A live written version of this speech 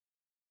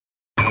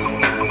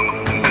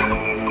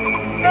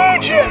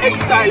DJ X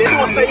style, you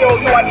know, say yo,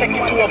 you want to take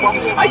it over,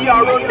 and you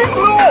are run the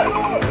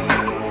globe.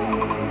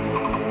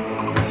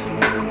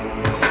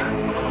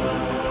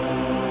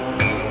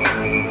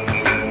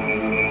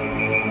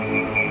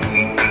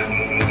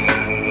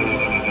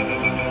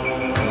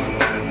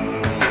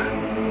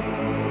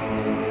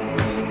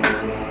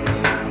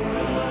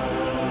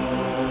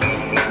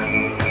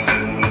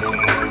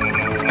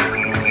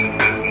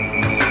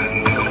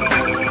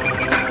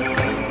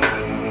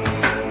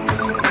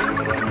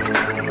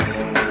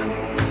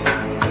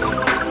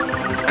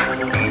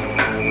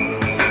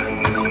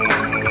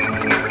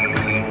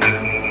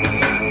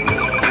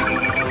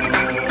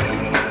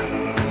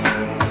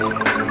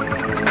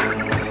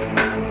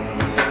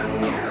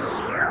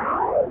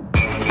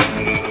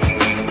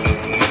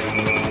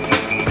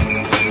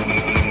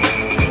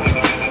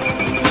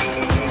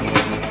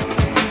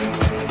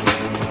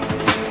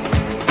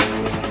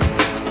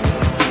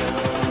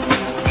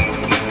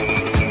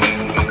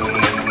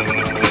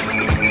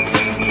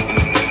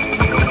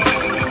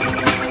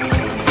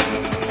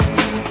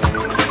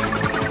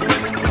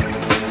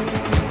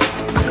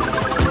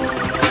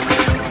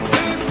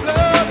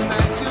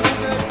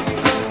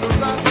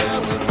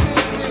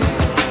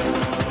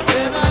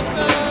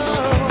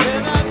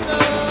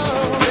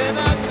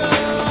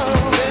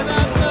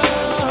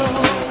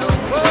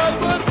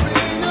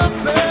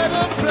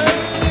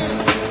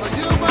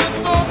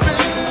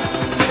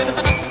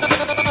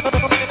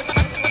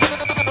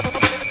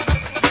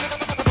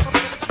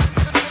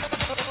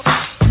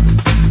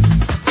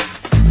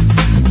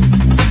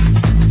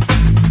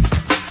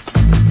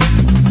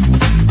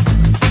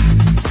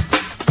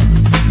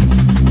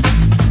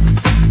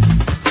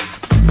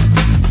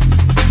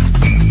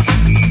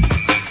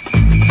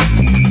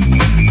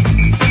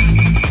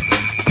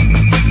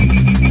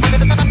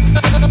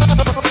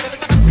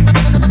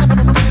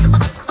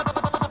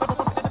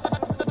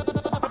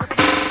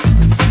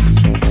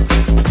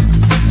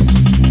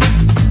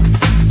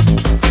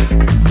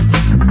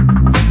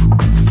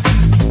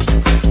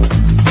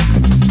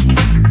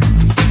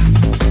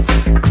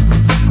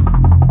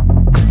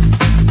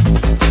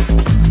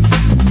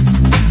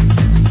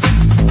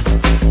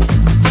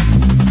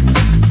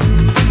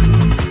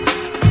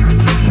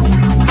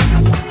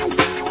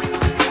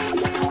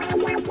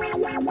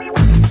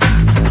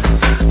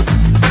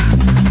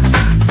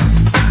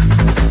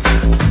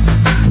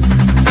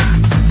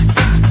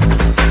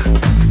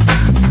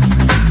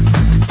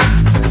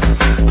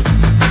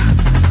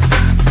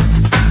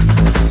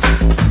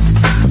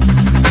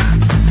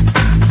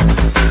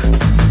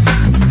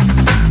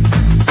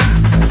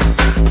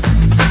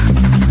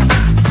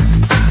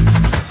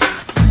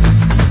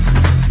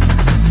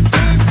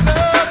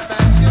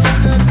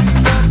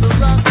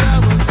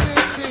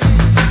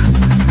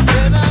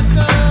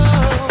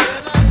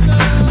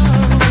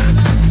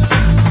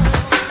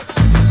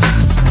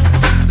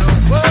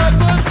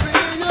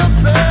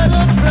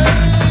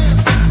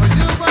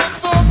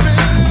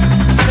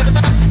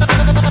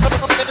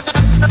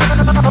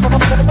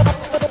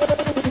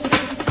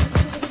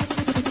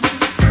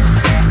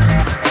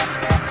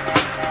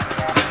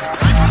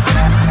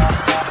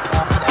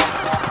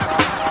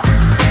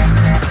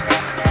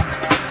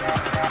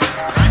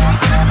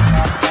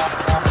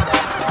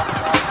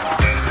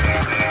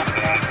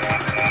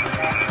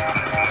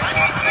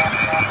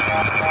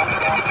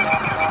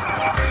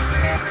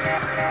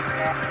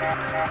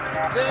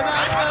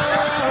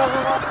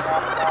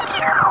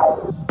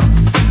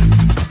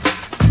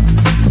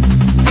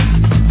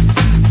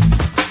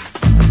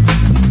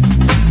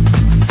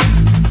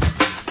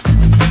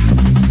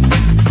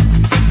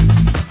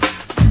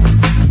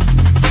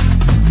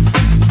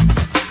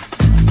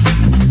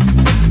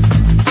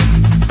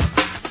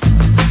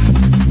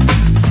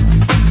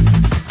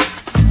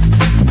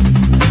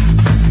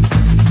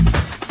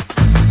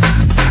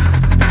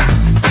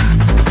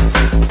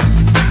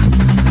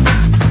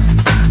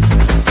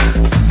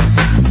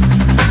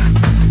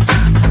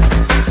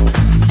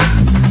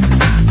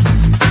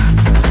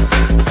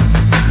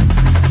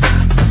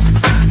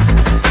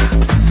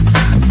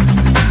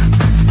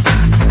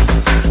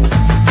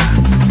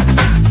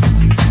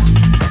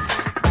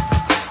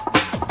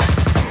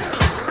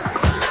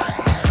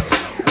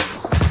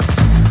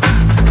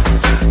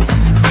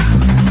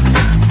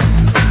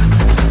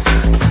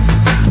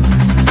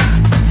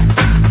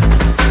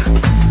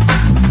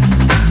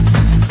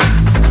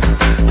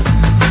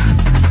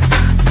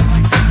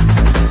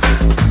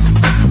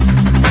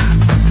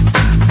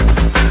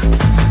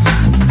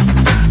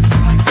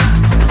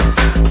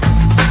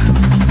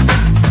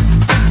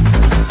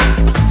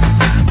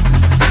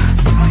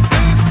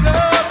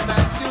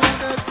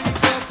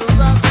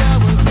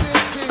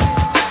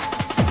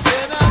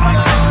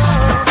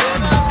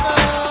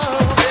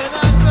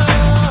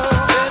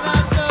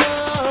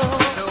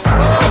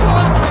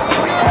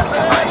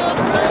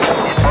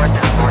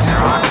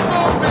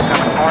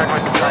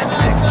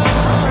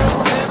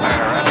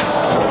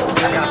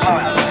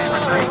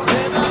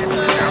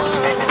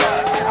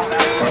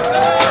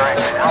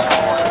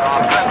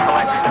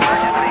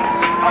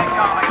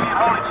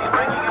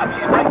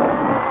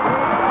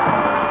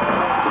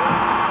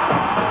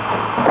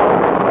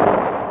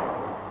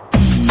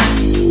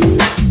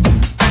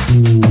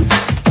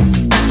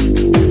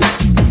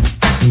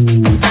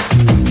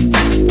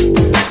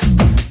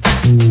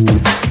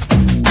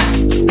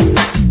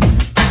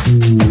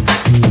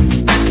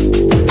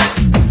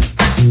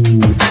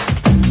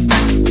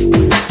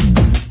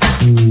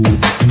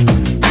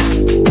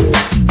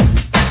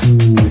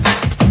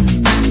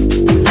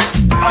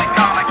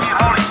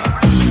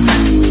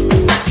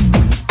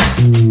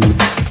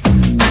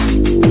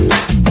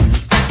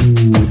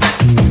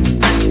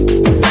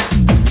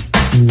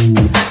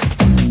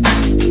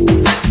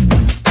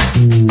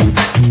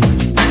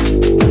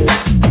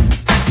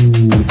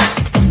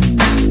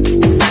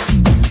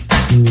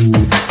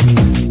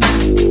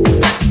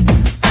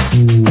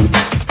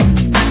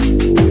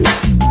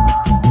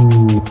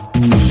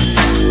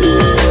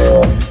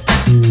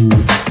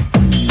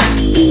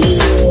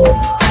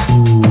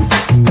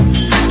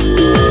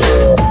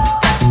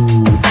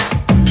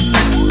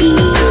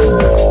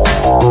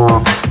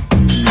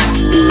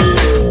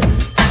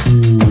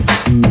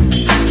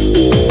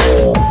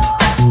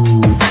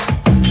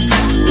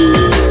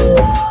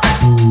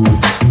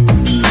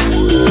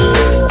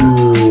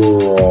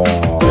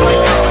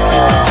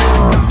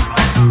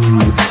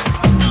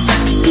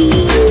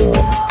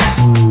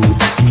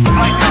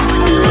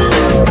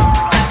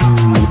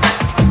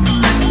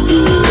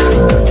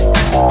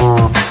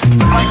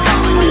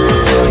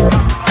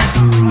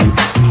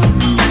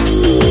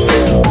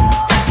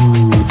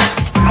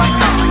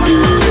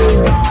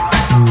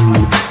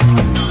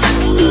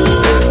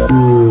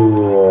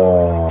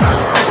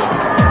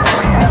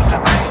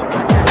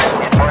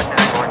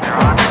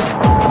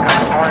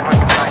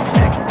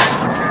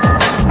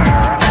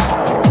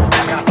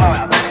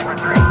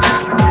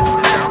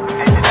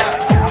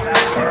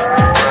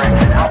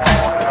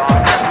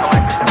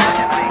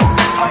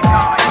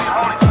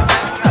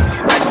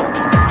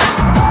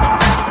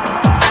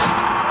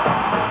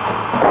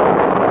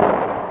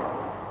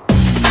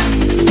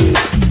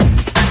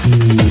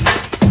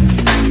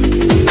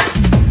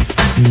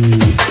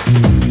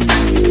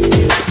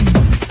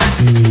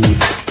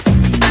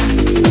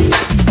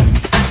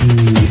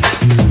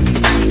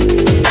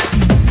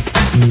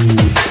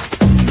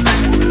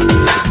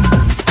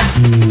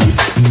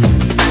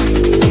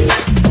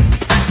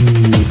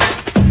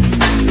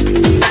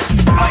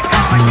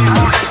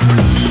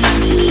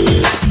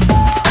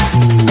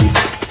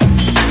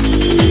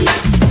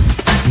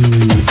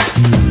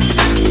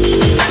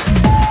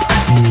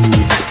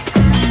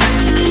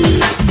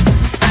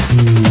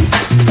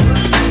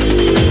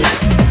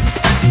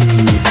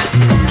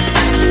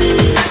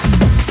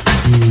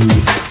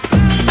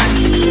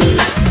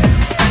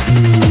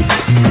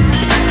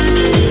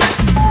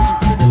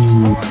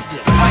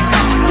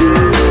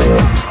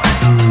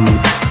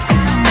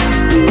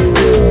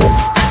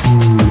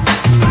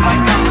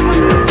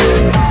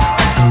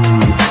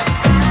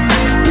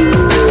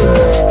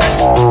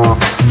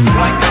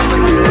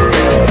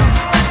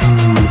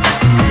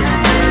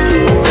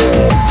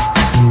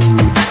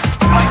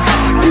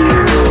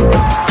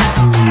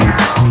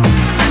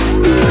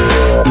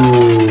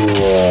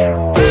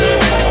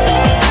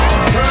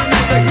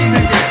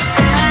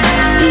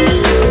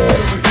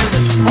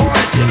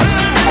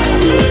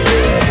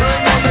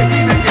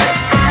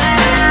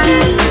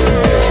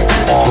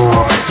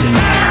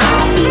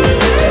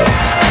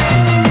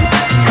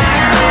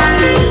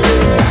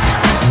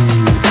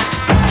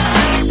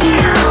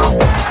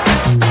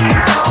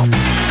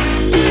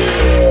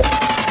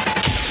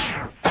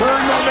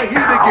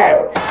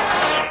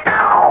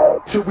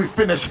 again. Till we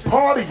finish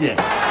partying.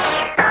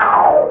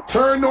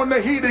 Turn on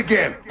the heat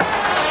again.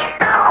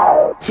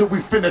 Till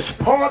we finish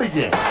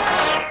partying.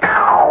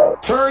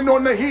 Turn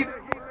on the heat.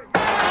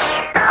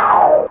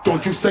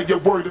 Don't you say a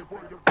word.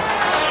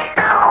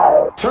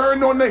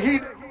 Turn on the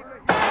heat.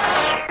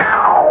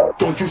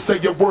 Don't you say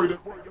a word.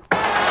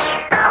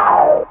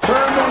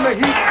 Turn on the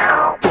heat.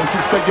 Don't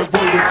you say a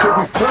word until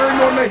we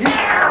turn on the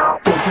heat.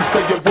 Don't you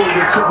say a word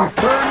until we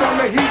turn on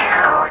the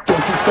heat.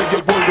 Don't you say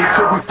a word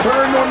until we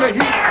turn on the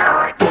heat.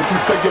 Don't you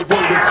say a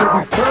word until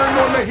we turn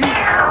on the heat.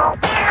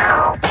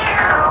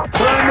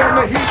 Turn on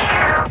the heat.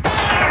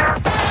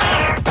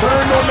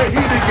 Turn on the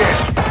heat again.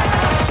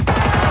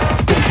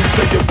 Don't you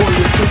say a word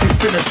until we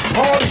finish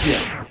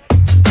partying.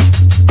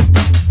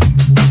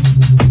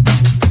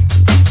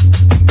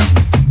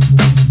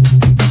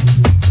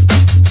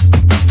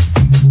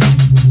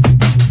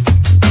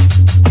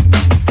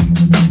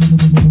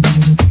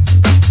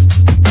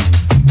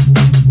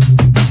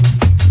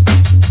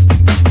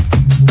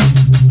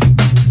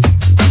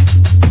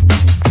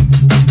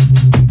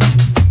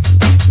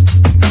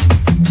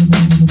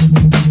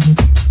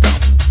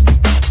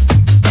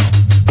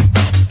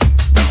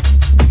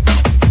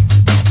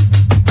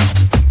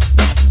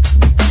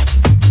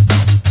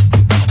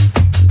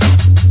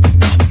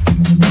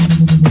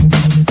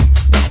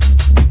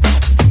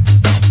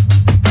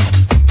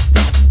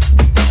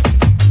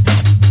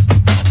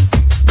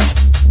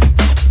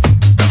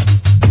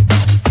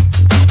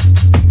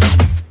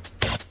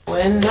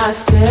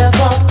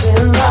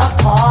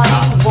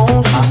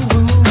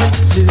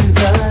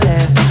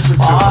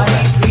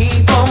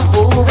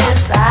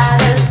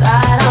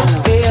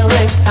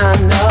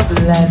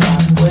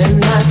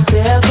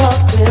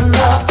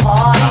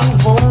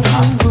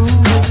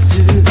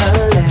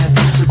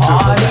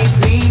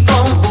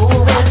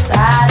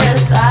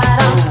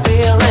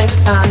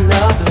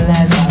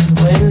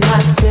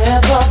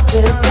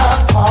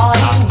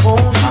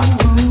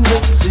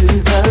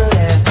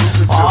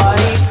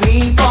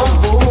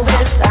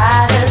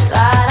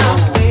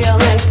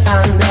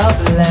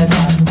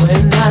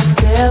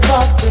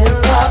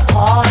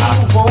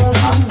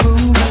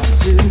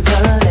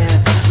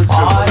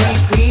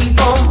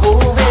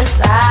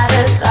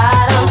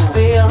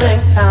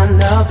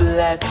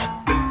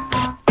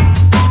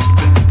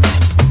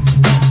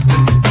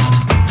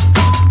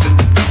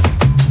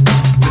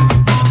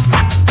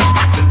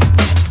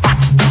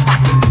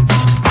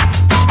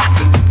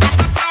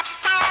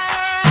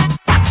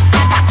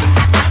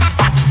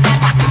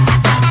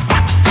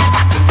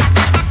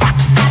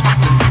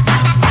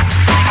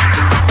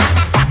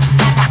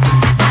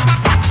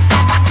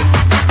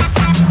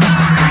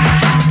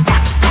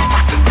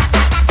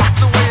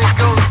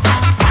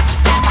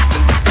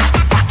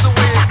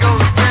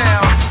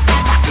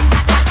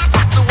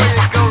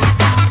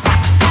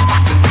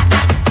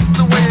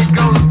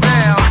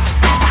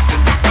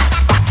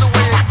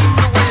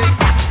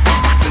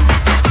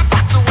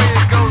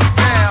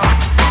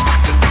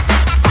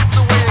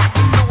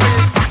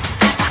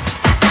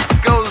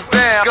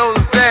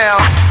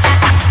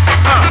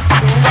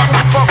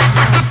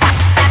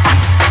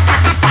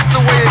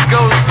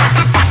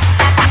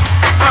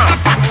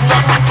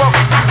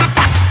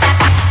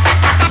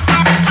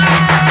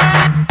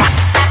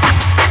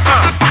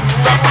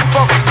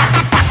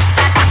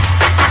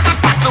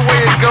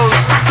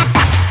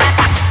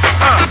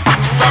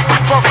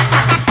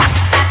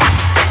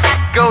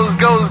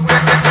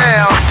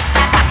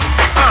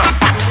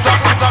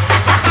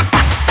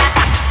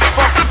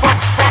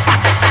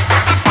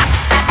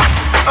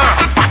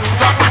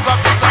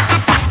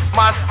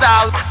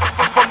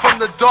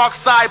 dark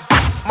side,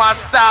 my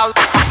style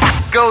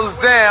goes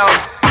down.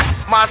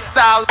 My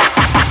style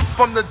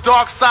from the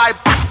dark side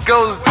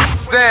goes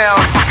down,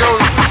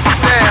 goes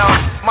down.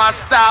 My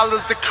style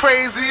is the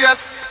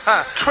craziest,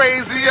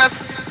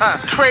 craziest,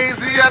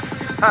 craziest,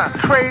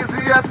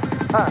 craziest,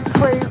 craziest,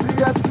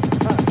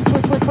 craziest.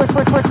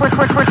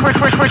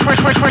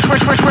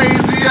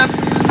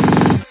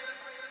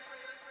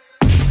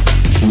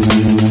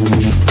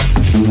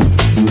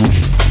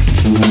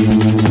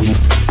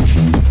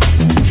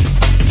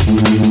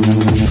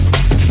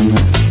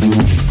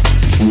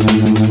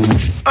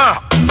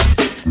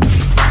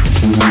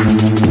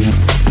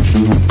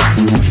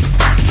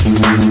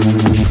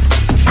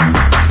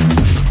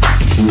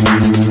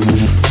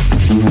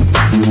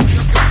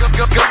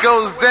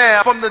 Goes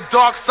down from the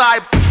dark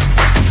side.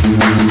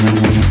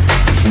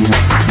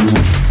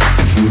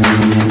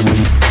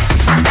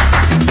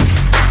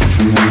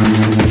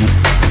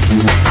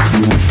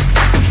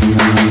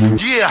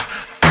 Yeah.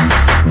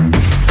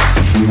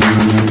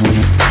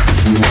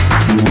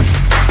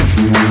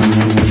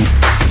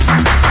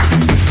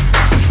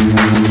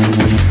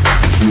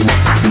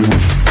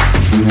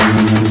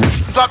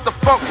 Drop the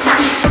funk.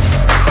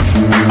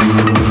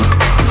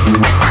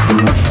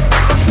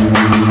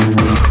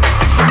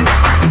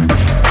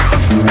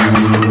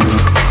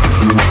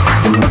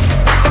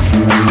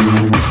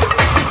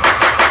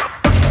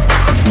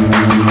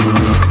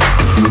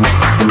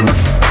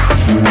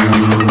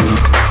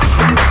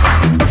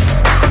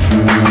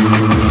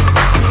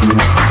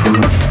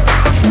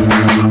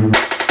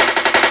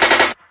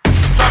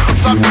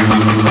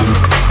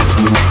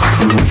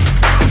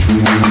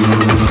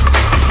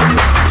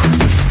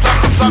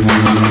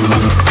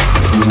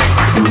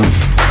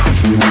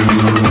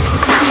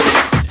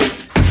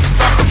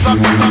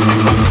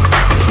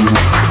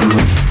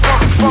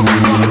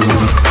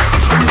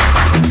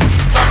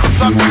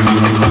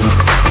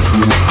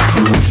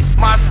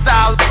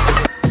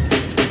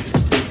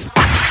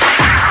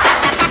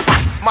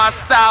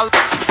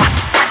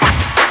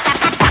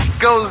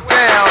 goes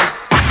down.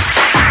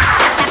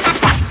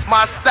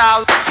 My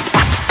style,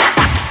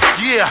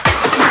 yeah.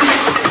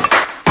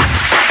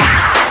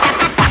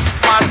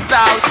 My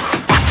style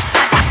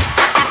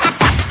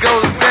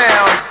goes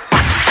down.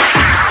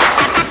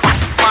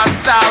 My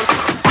style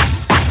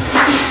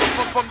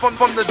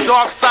from the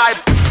dark side.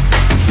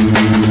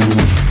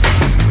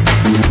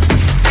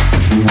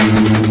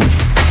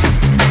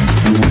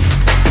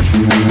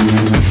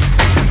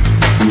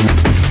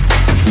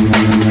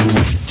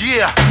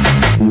 Yeah.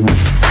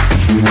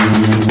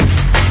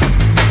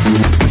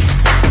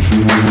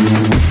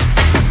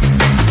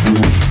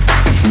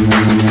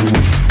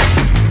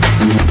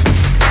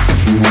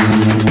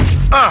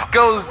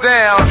 Goes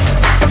down.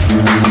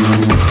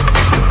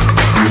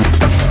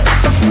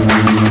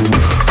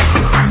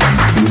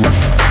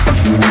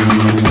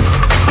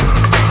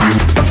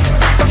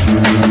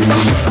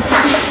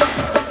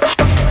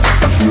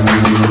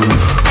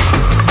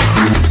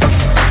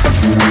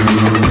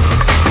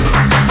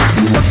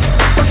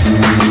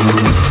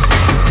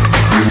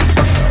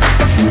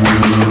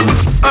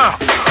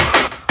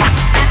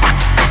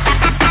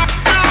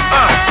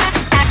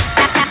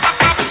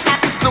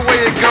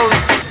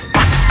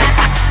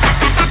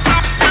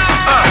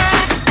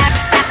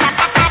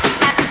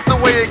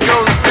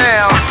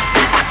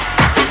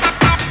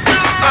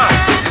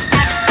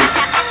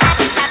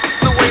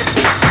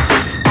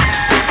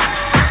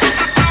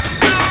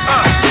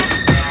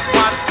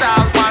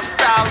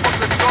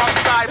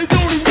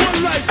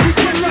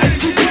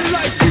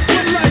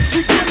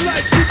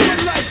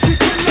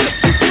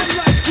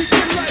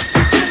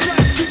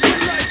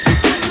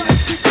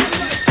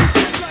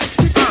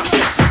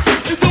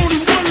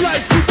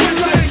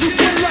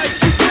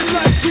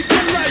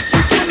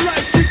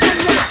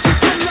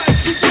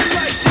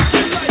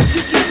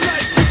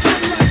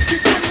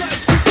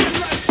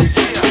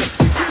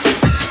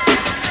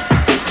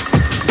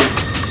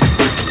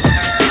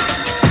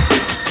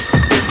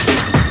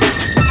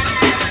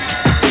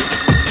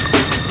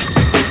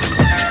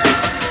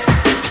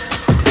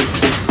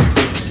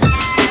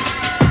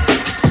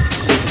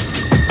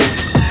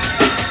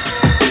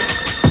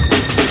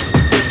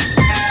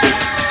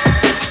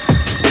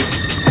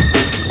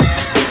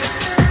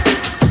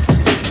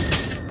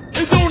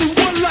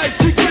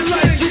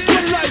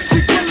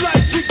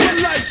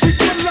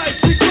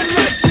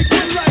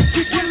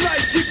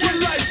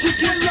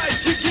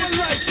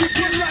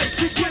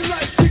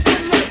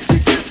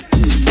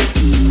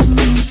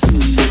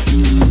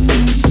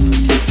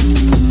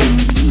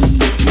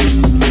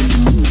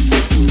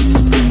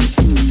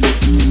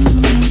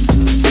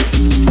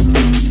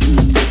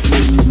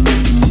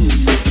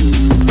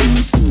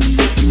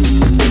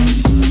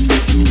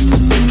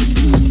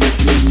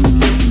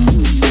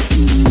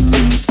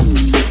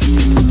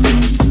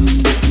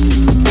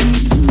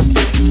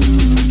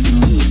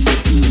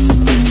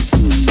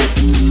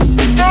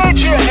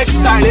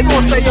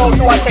 Say yo,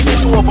 you are taking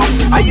it over.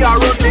 I hear run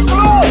the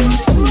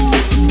globe.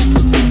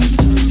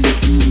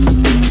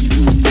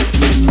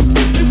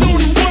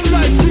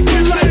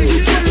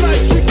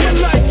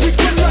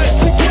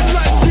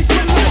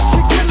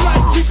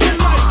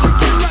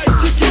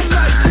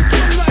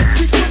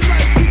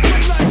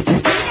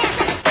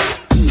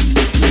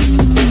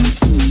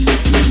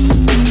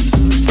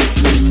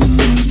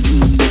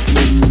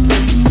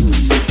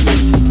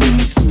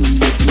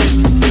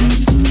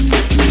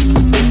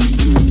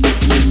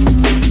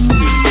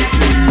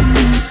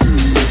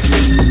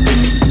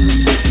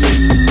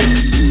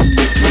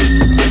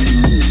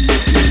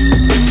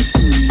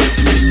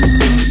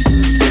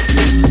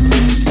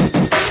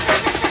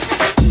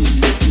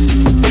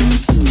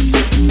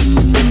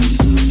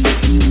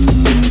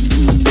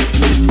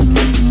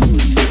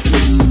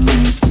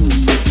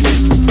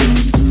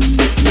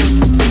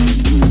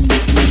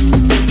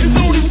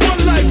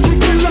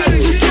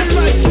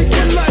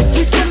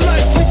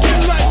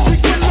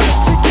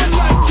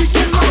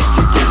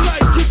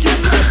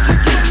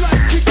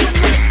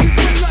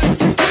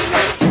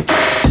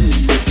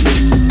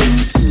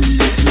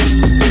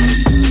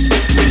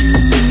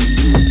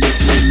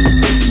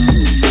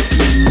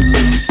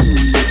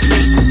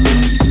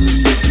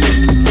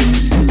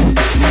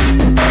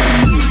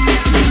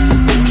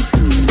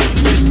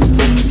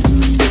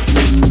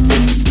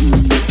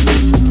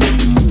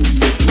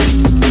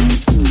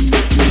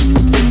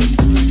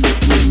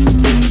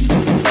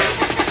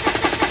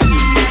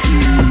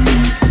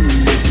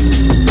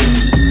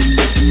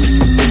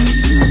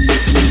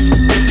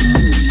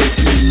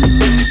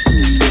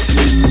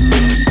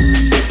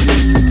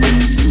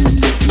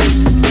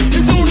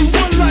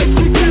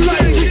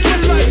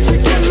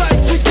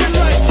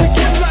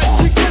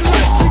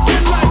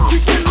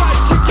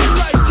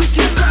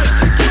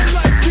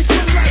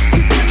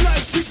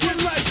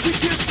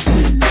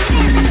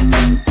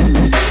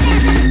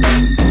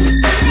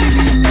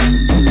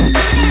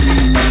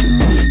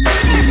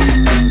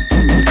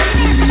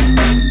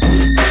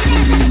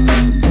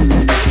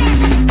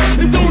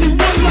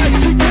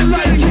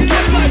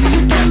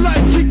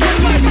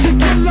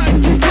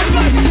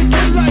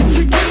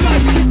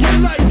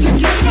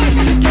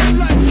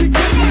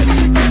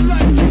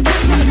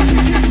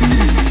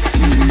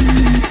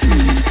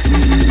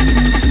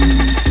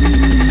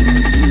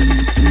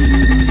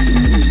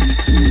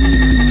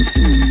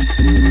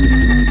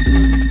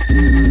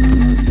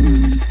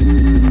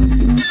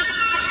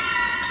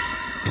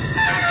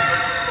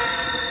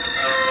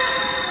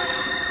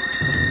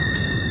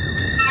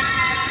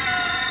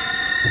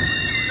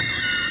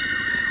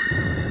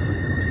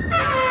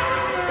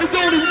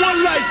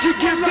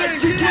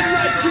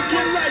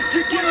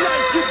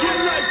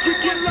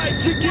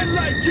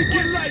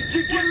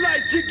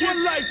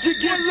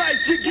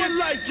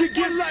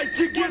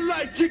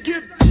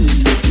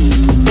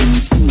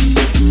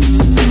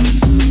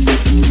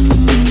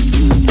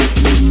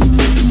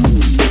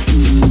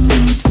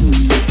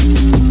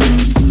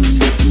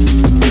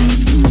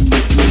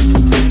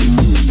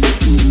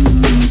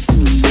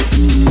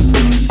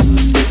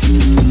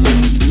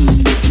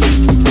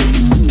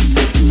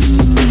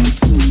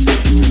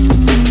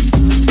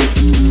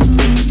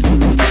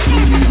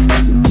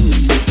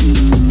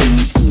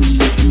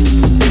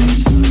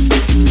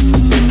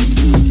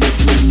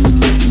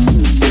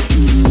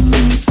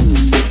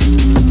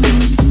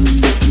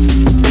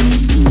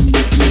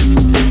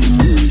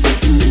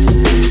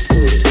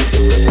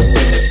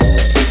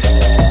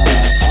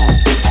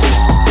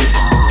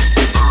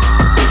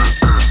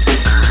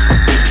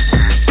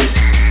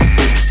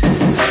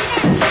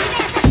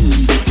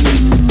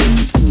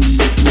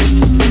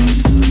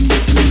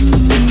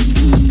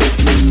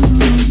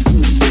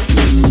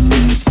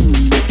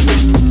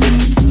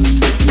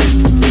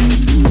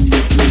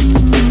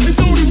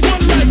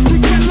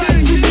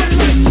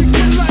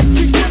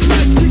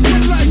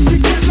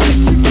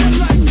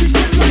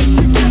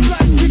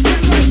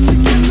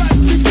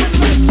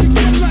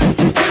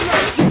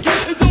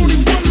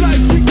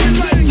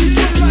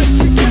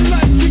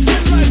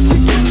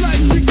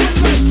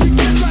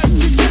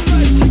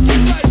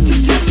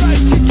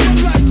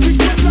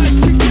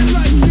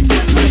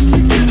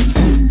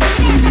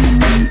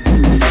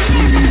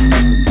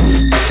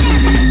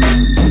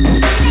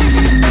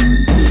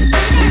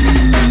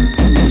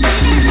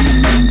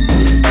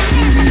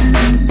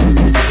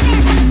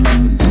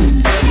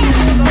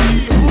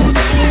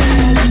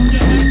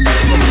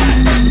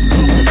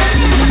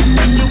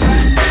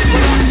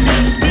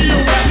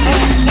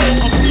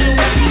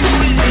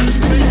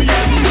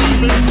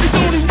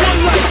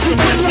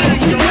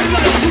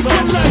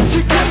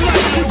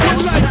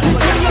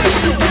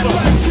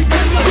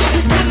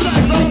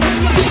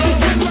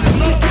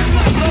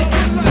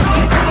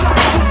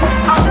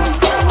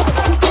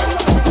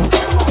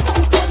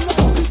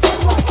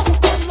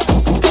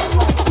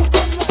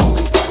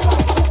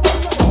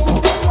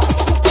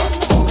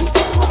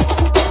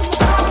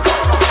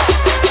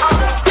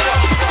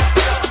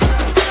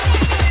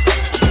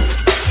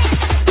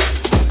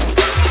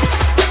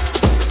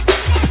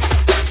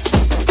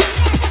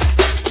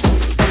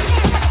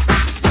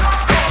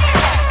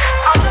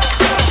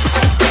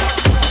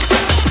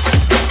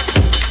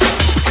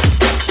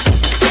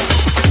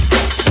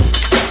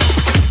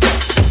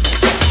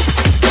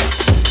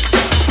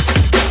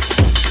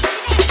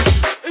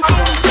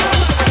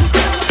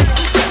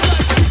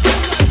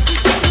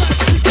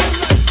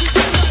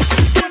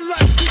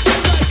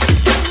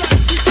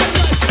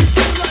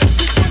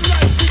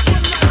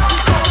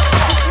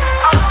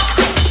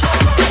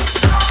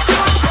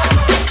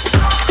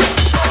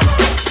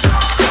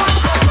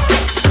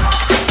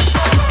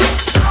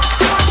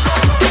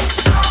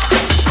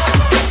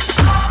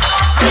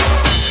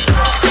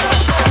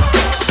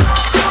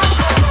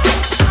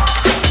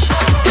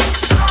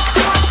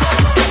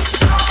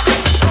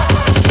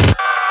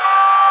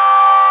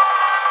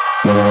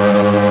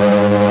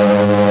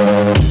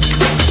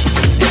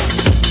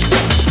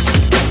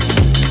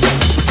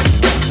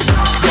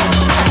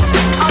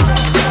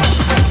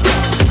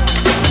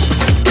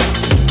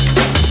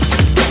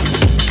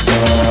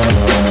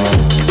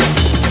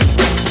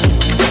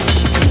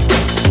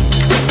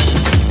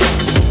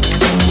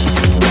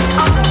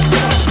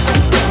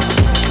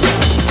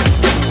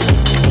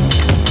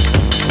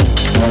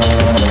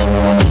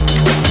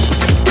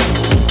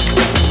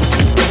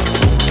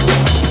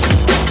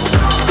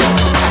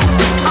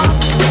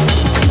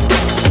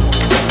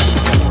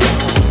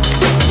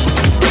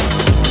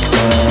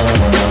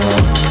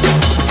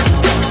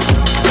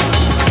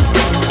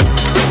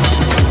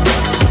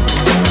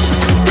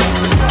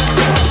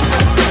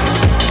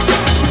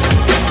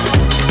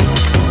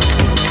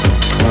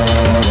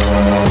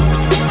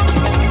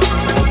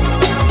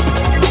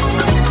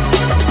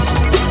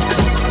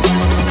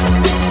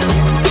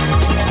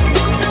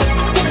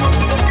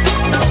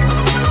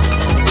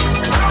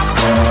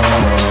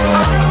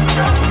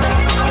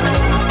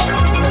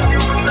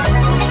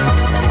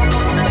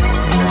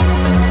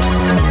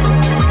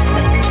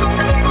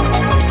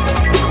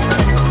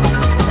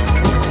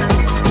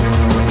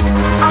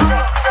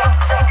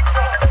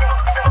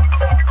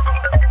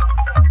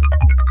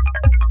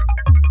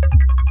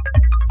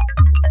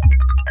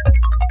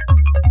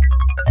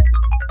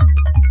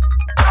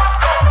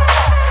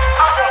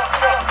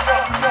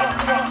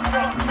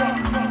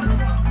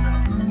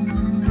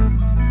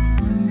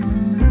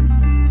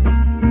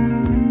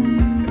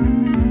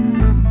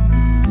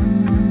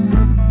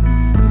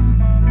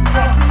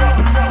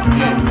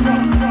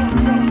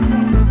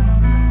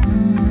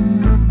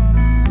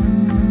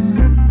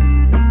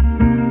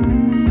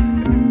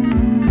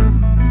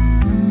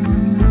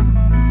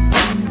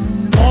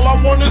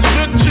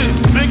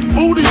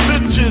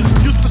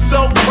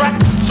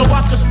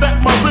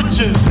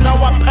 riches. Now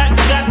I pack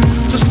gats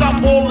to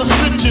stop all the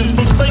snitches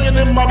from staying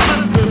in my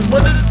business.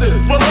 What is this?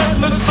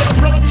 Relentless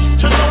approach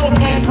to know if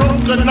I'm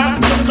broke or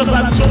not. Cause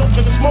I joke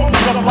and smoke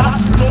a lot.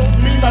 Don't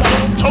mean I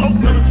don't tote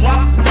the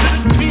block.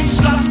 16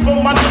 shots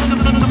for my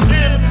niggas in the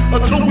pen.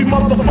 Until we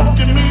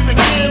motherfucking meet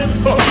again.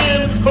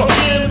 Again,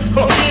 again,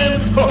 again,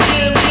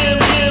 again, again, again,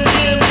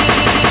 again.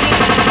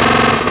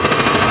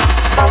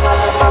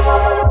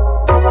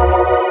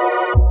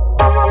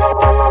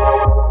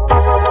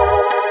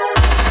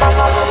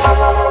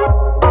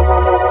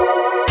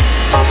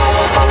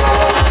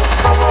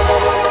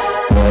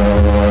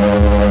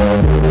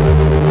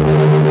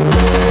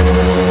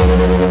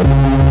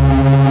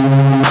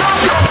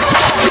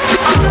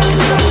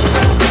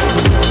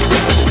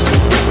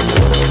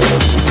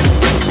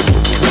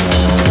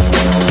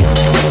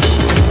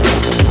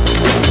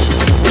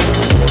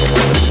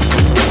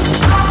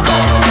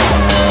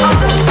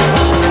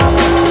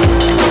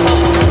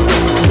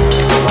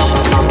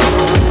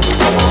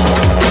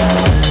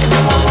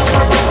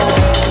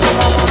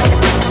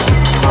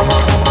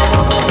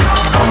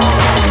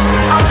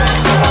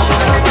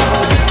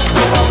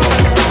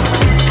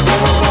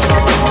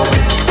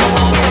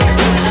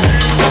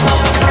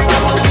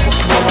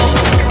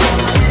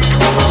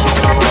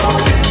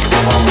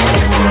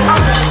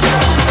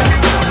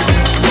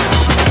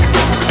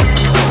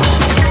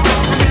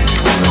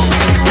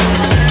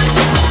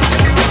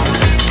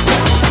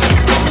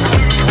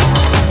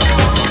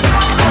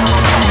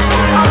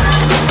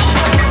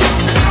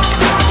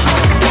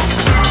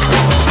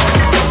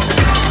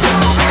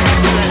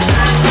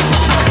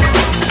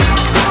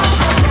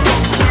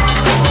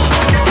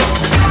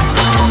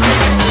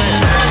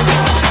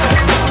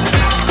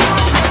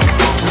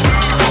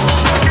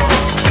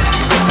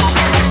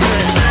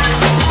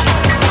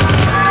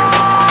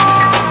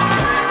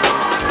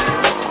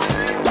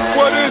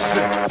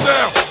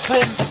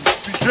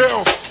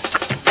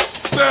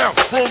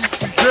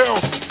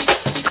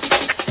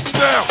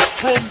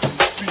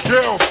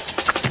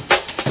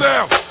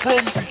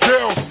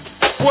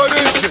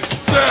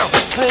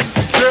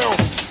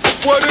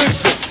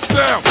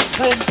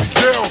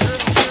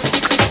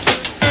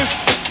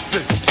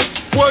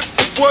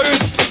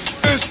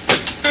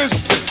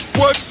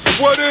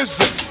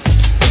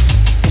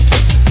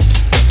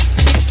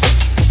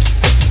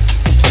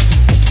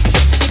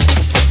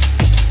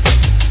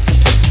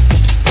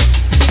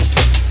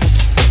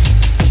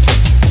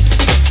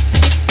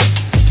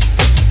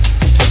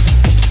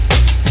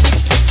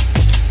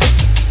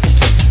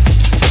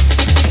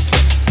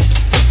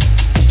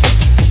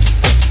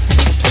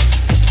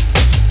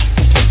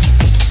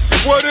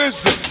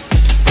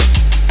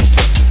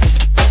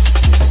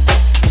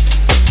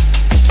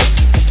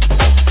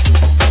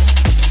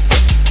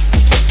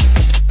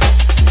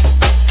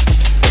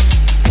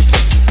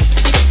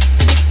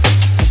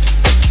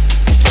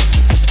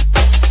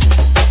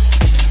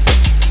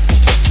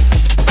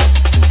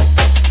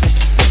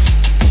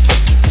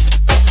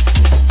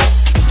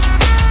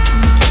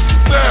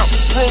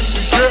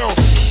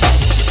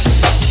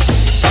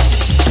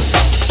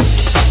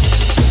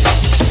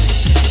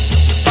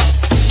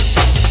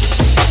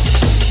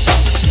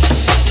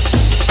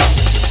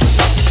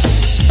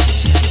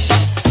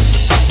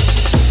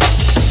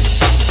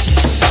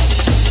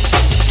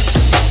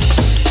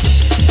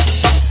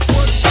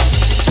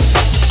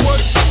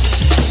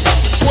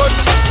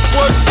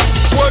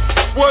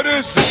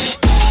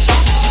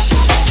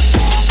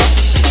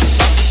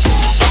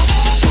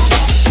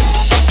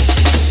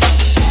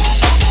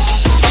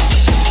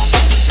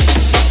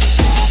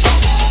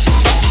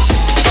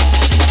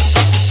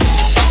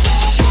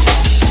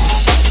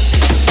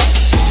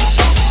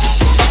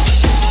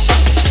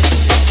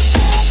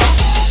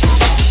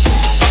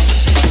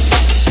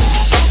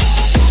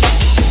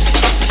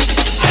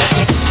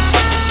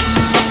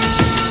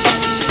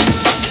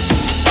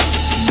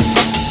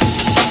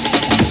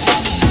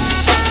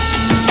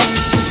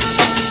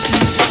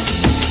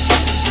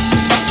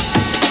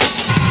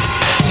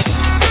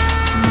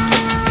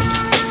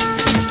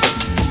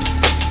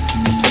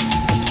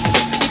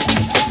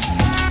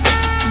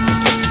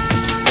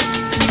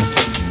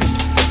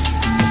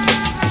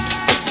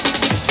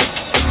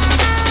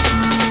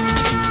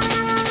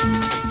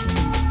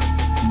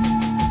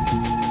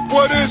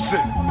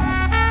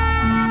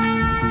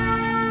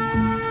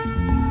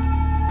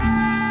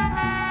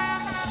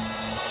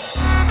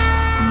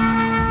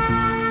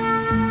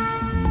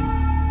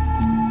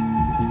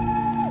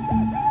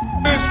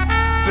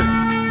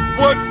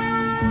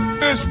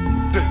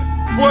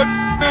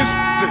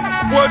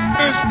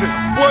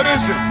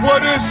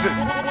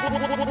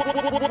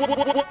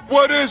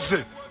 What is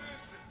it?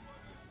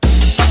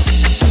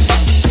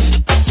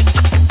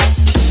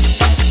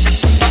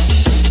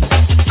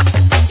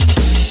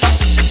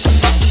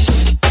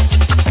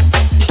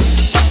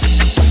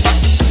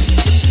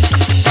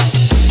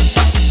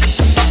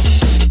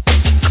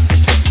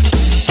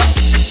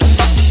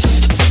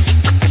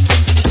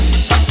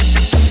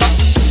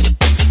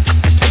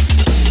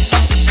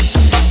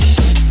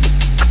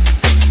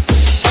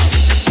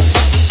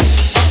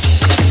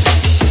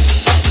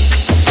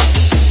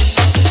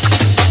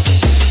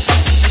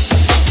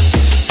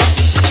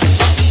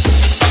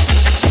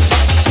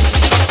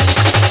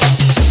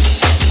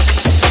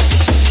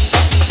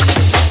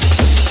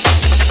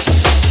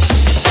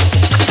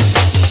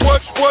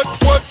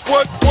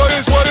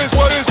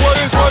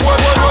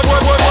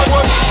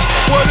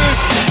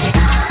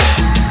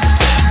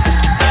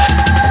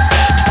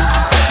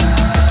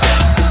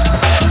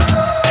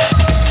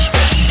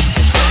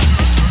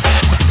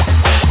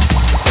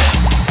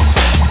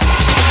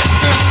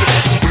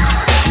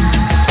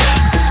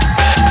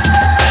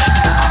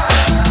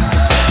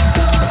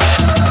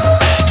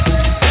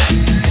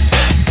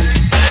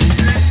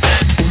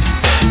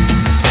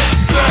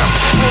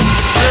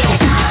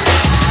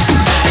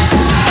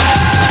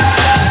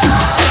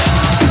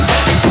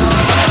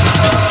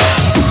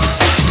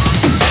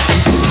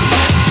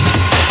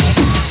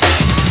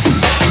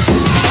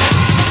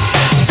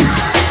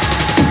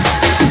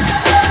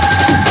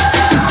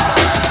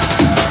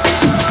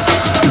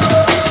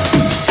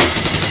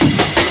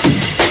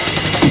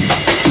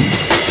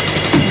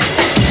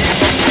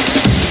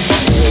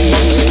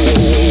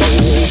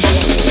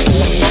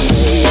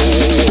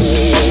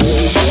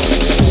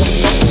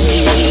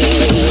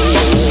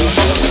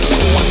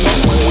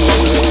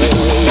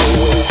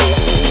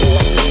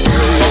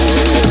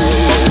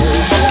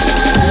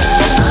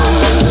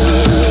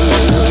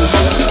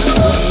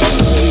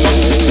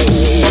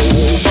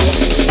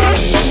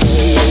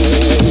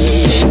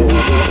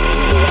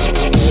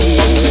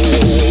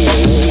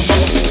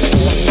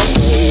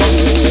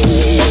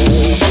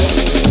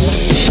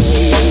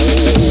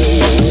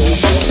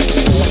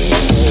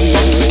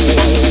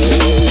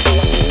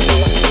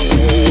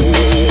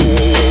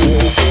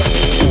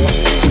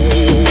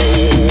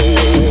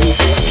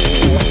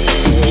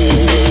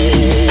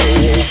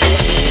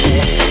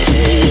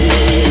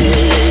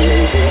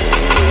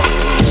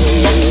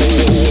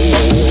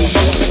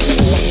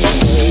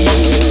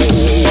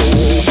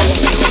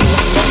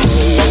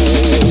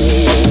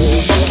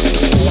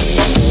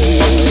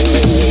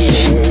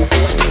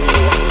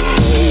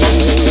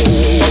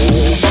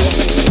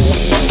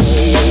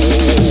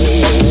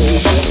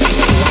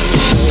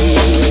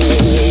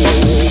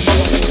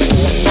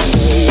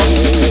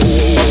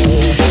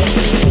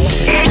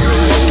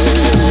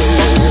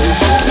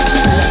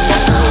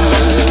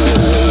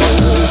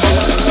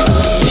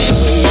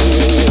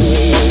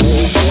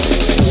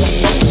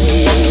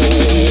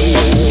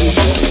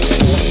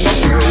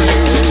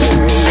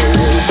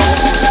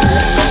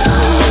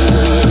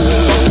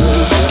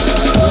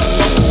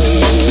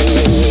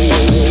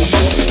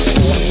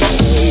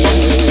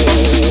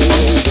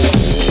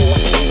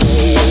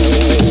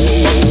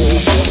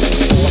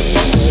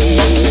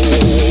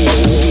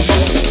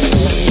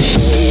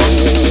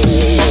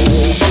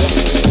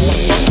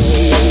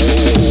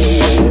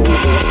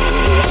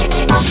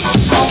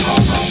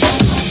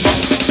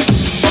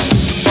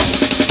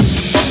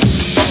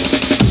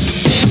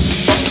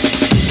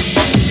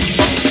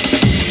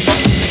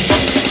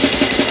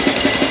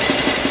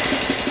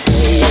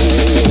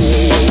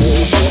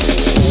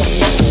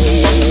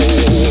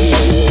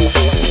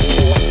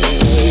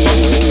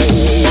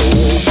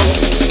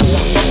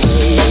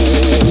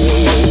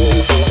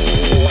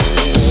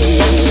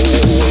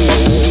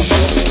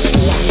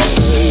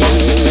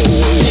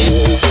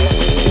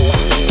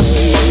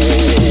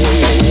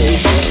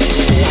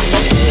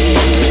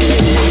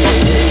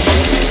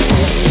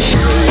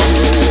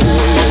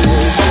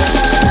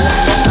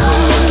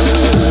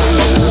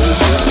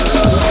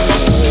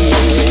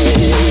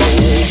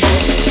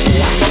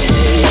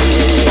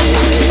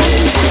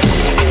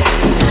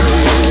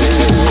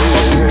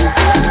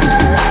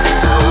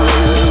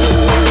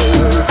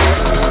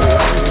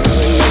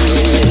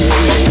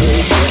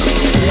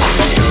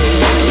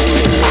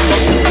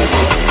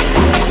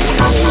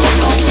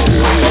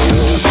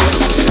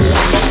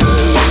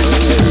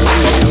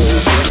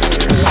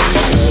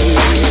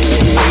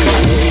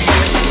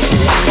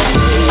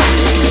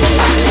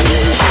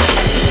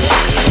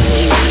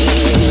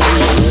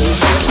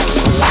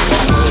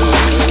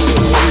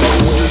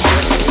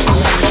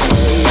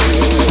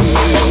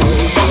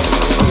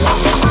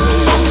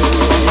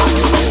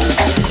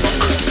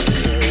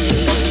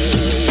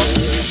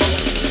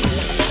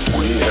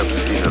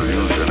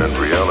 and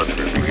reality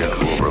begin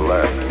to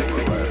overlap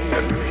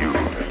and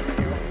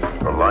fuse.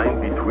 The line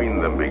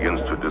between them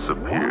begins to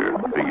disappear,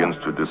 begins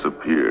to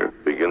disappear,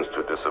 begins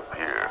to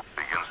disappear,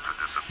 begins to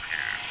disappear.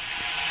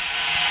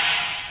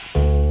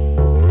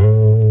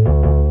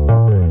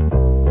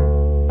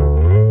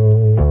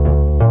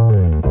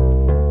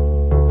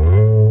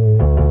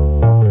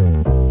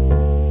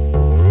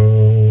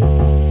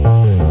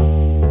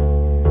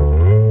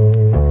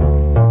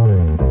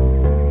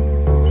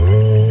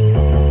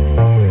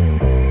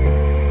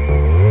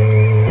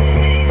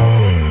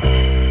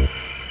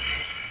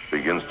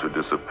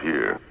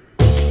 Disappear.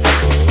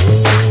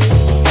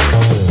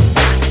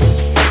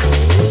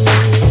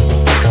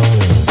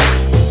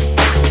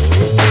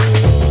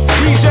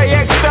 DJ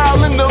X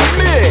Style in the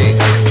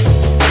mix.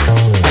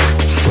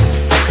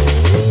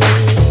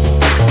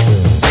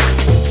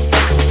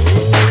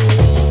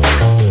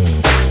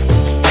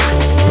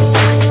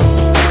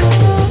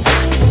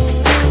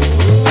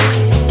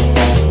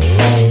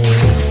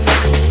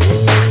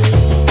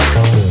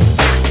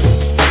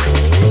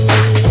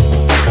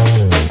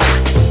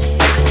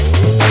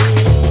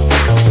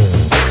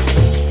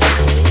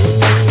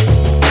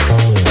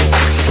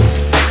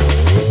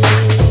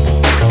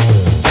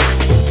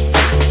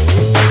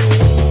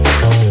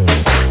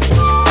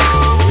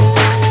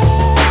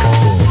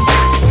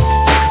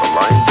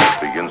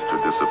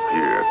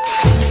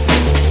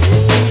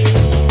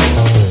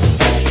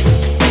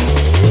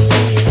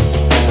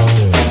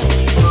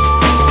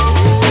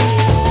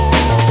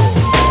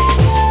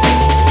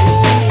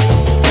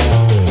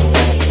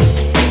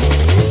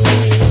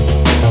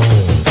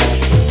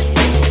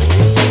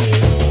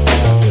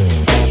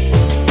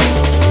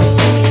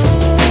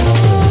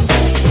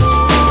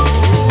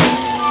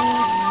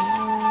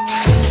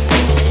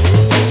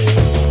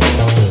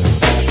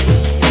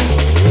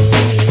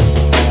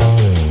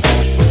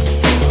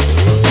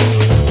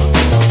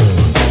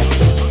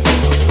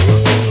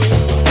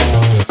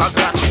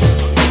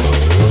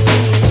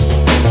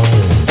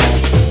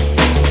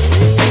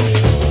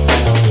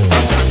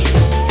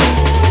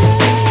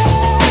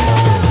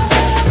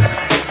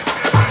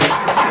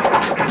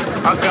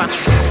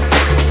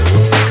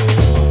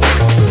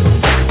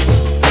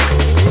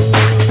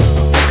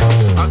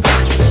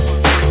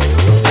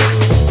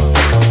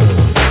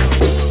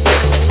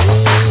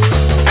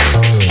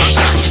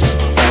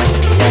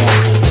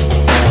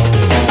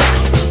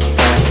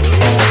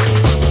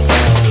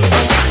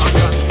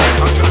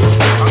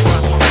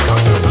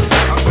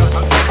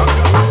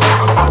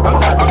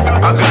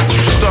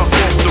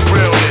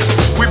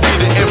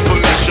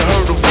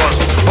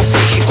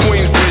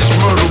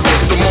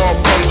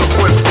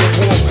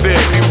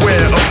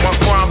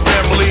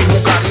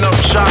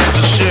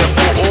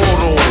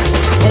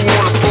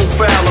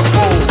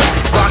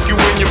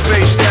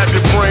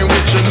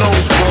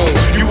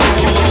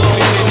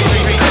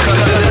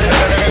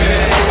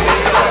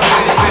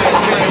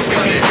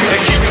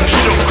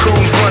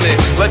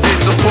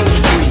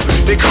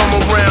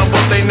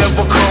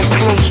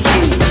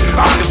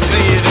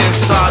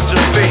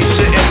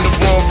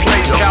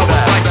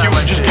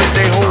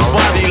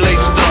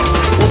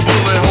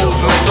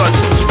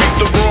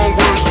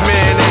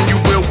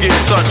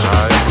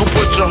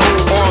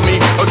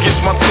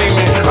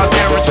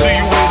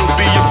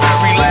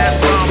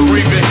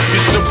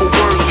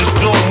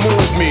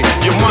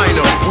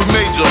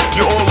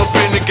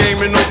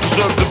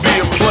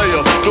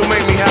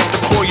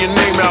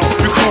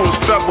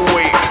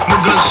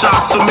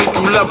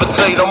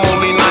 levitate, I'm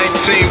only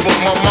 19, but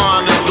my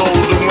mind is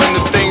older. When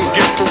the things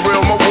get for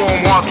real, my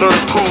warm water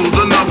is cold.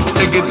 Another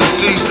nigga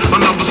deceased,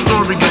 another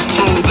story gets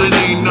told. It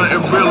ain't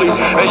nothing really.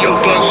 Hey yo,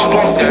 gun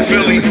sparked in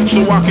Philly,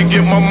 so I can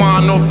get my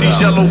mind off these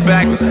yellow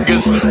back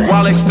niggas.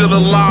 While they still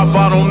alive,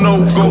 I don't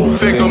know, go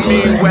figure.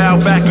 Meanwhile,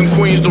 back in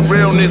Queens, the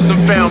realness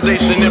and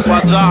foundation. If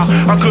I die,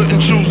 I couldn't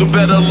choose a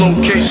better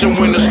location.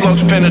 When the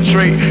slugs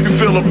penetrate, you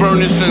feel a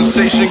burning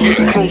sensation,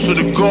 getting closer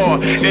to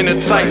God in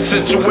a tight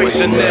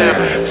situation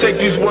now. Take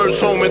these words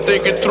home and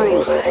think it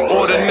through,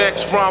 or the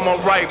next rhyme I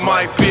write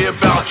might be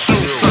about you.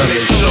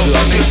 Sunday show,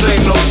 this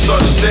ain't no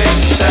such thing.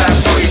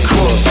 Halfway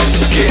cross,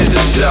 scared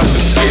to death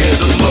and scared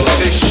to look.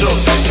 They shook,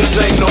 this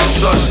ain't no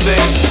such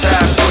thing.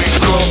 Halfway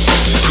cross,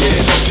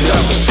 scared to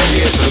death and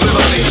scared to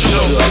look. They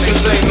shook,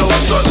 this ain't no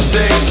such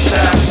thing.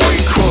 Halfway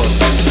cross,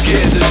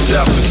 scared to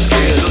death and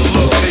scared to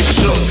look. They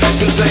shook,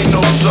 this ain't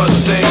no such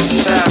thing.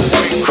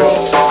 Halfway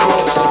cross,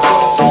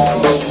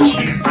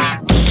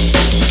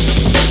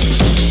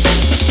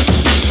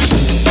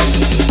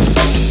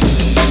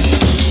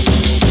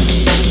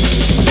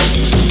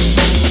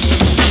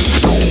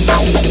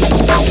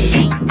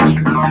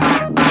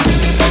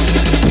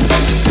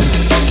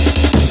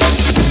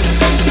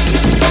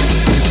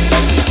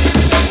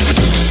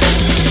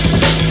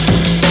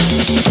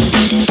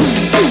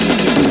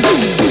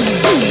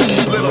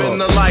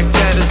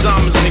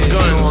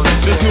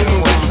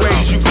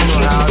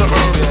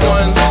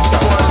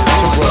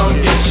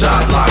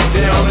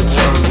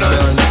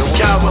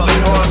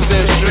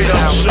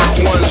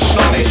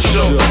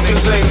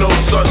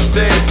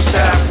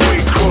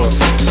 halfway cross,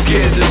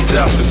 scared to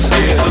death and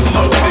scared to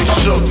look. They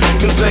shook.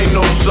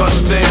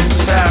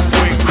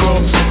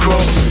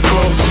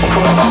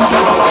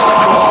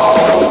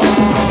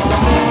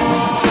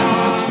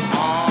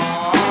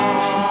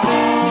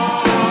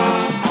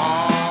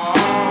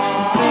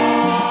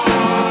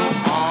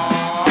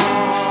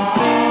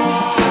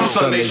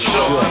 Son, they shook,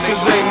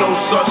 cause ain't no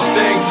such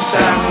thing as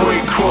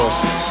halfway crooks.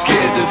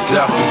 Scared to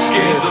death and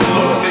scared to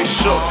look. They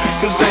shook,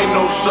 cause ain't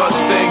no such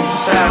thing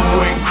as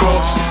halfway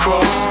crooks.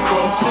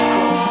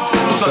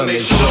 Son, they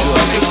shook,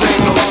 cause ain't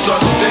no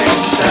such thing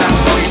as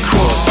halfway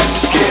crooks.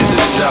 Scared to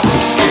death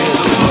and scared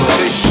to look.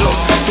 They shook,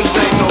 cause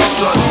ain't no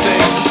such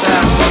thing as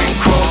halfway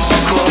crooks.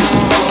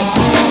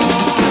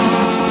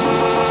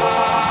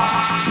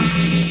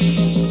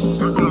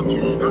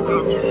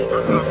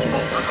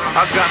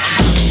 I got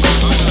you.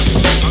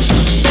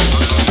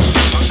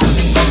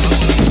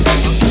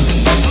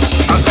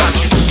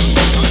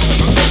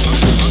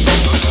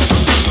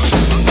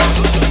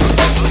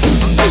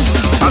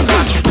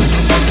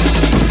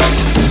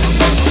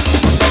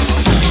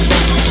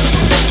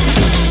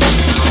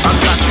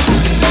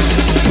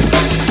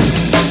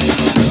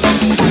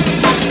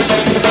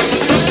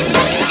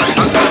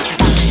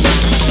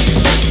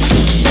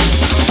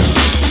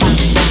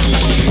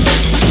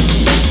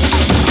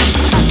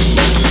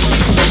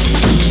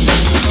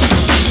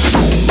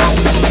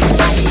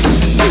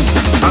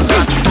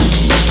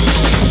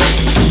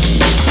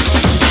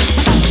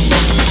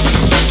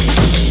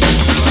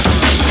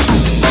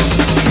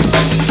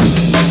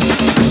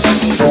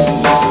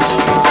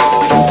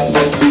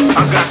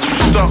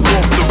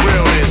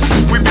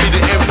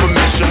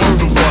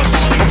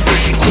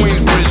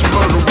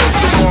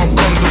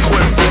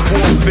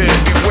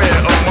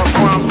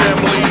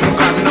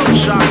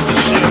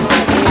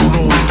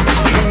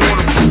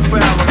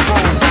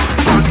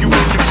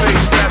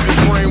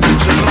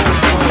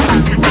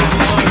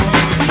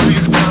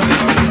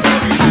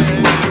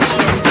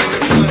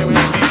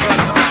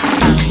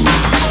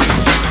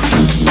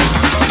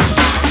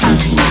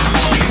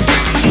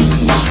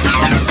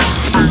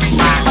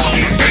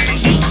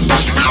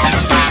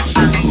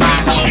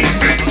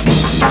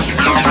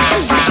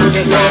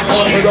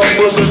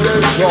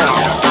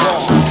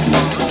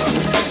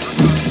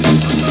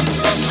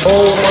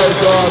 Oh my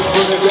gosh,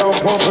 bring it down,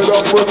 pump it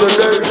up with the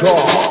data.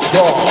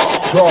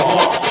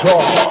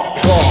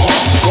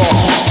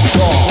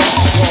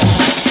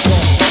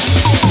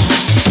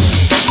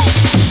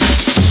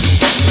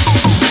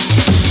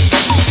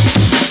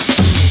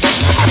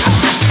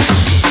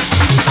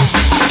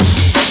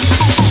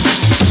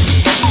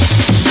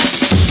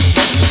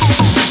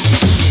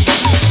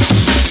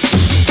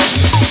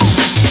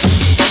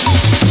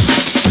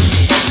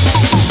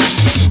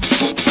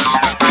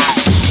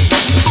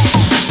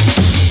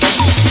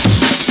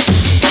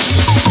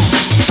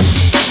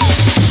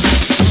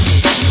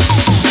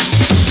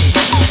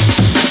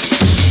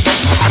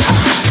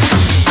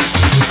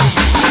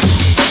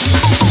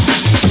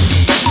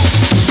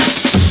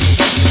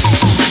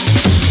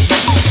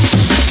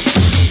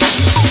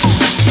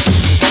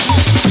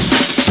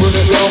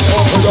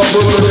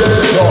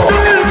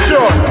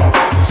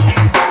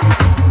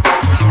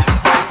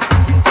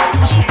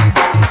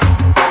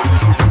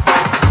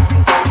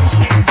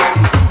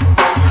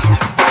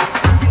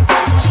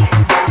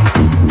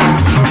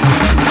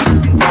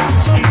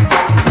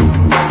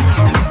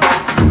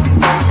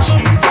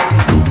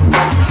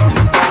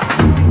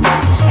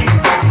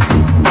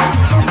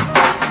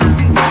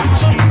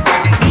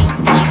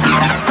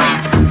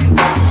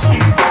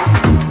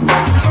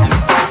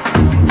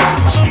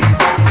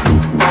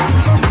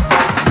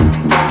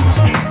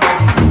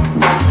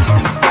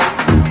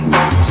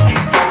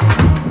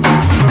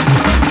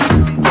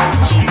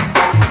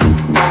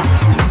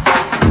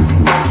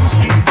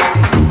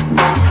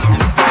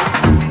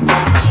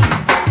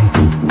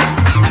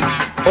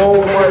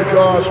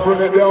 Bring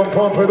it down,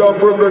 pump it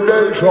up with the data.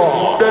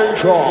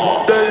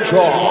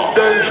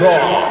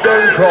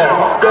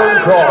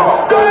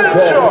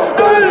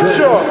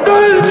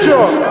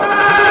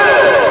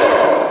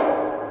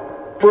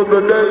 With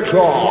the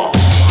data.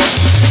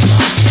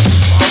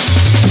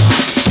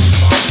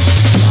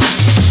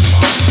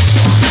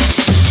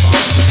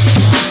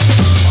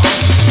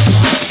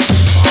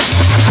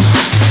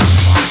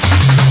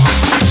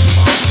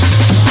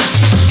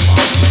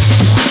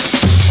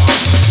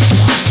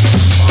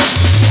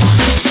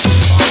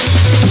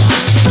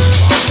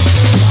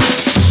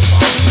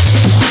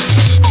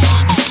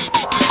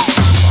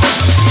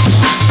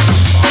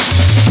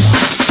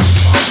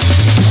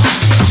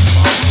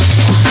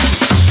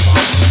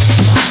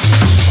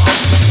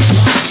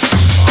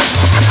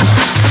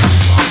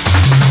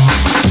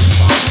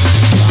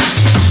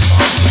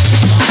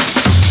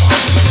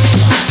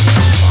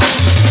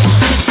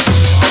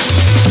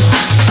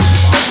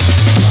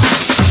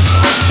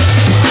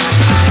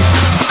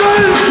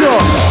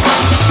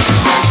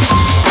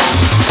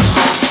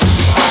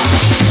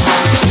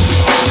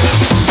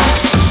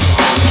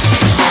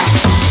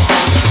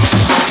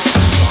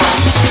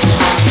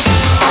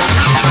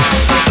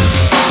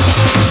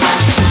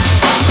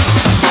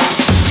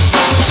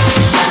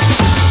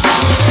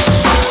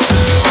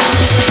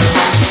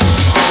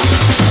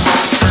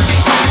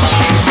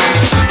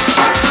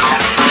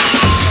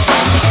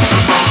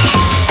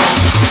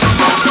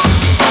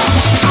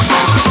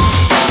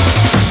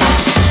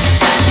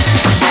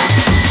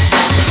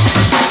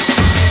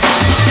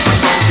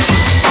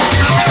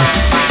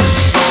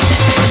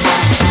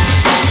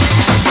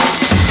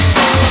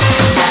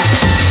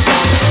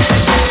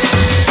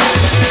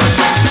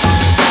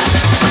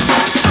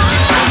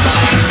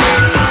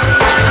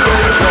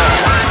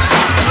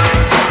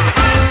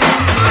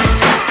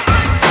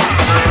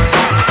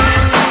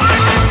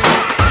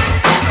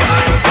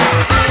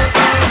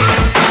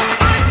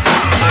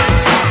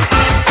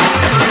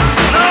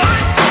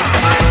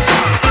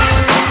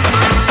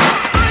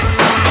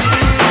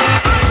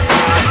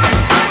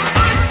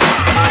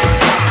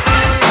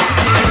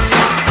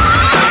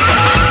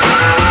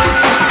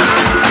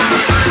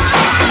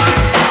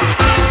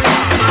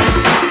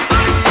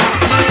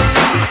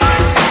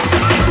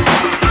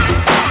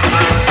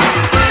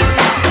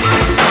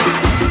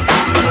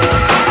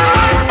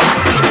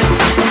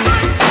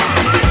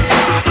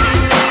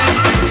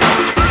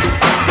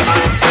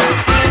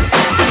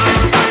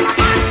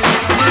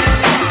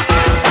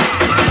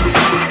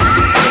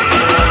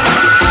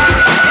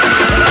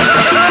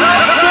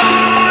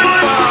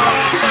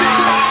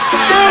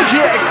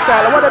 sex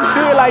style. What them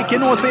feel like, you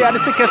know, say the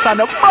sickest and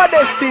the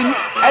baddest thing.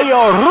 Hey,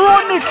 yo,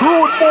 run it,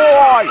 rude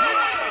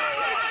boy.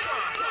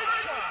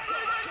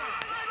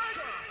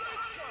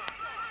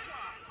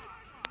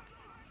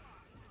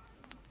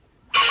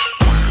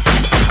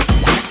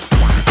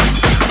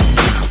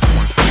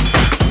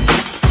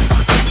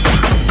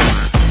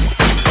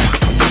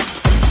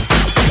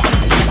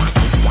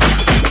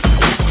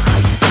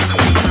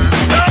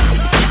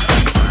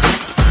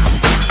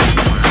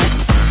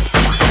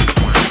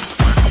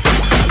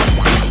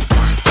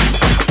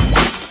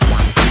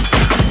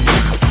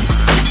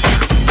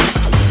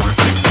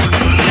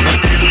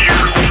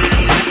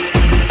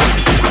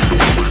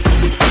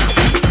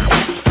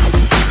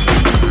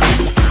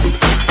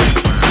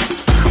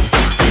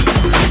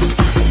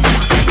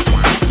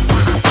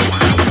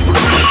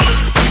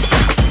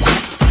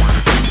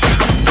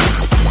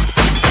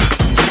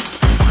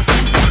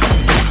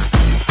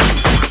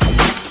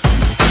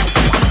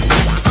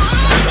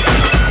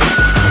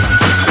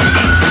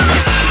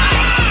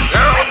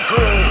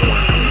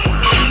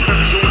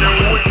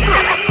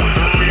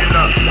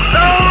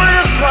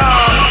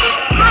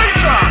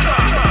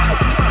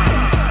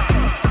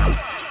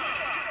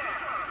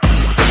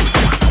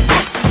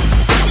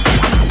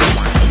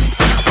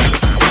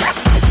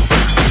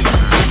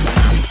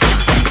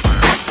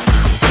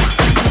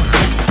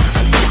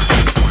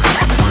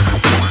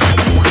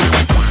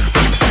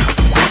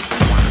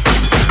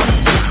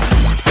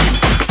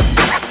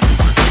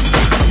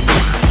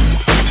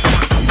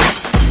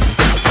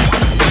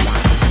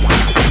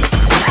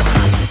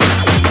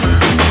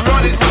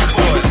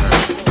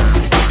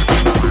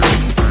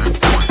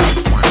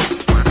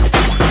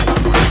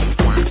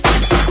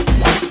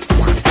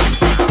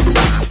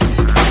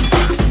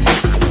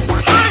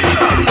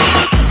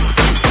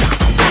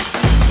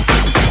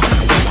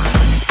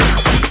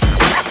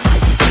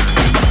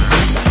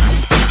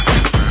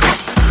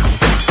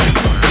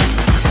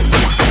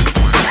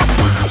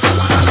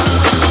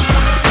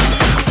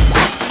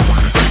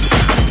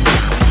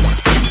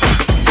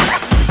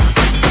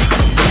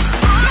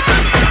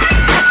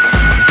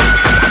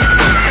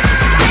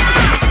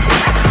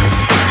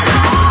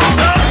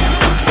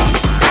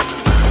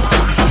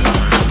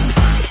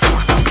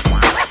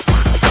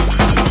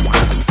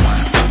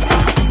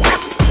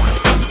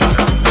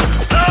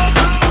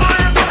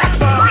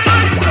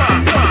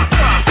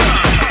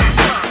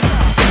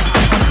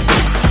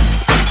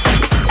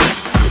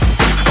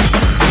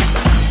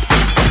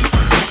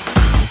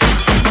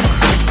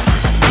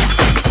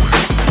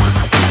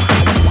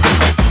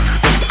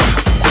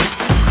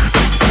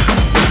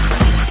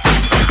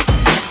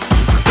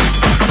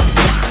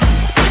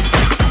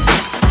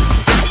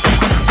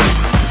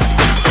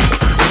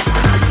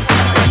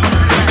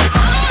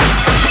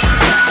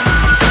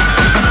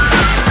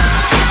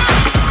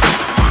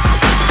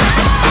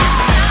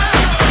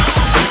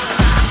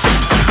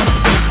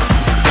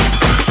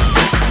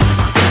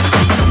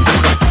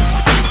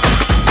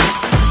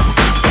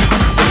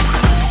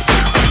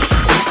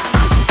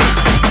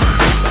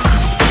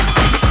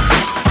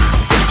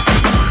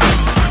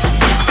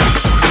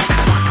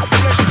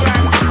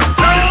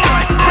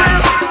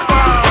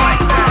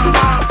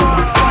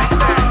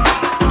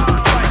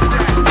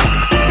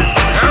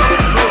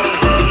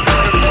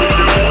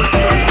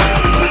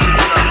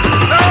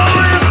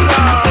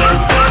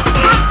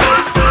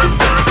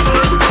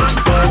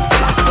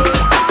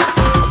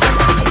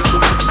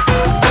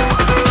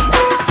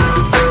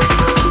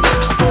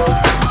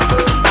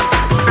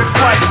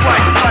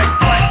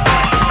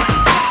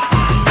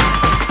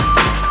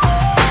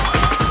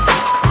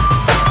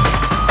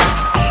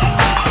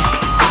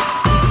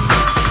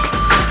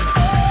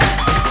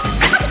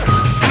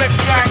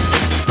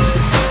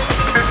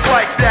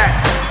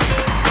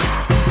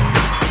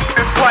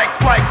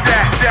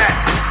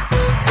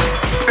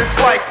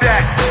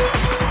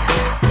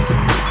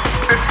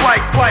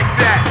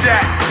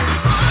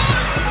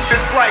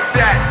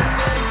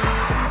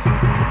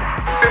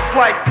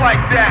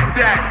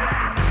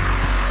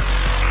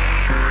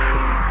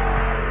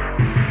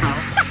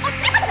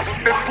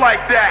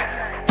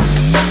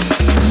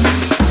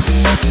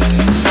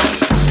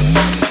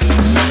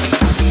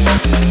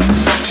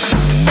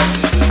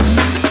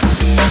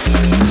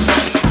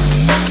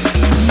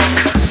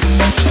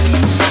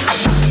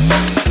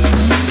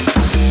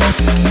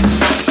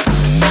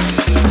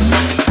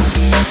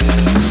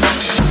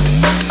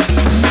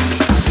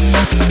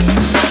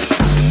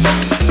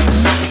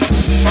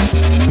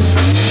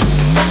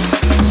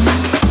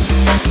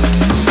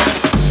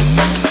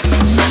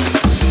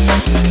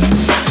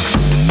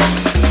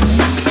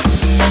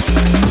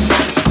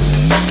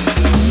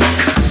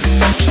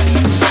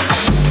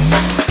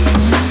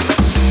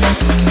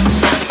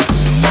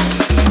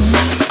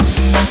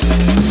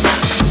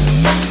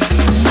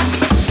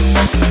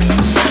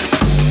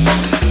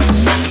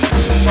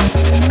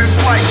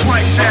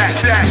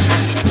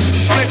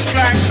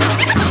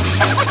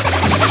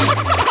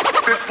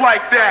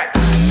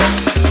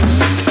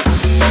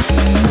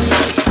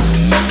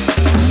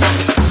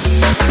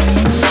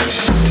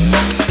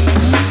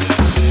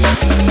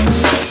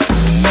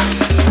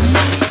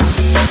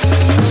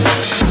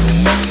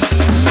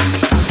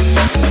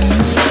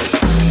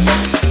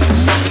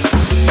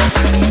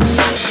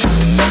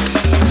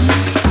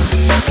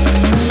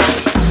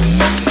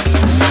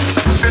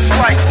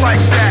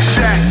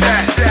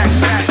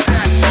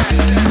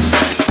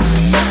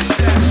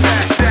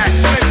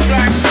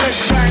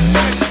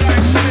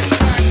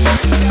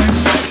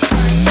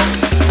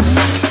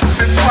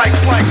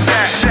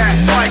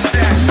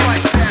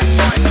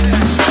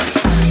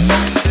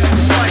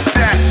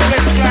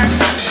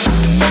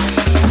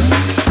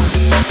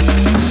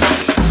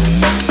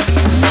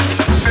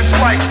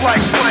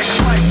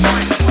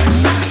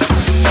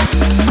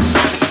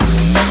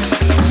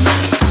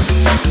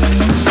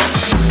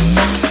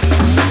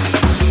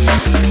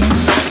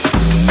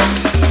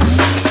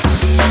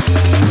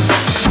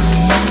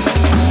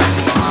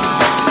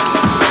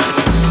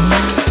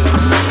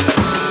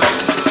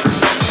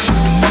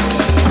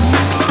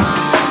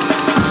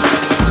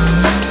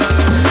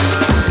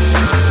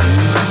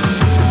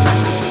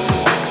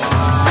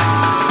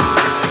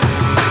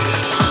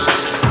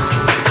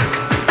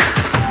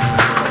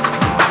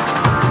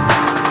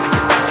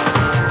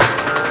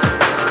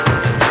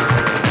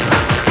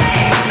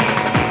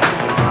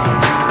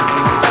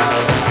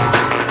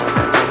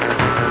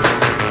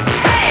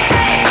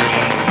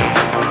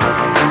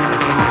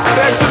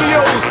 Back to the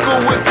old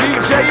school with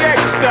DJ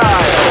X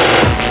style.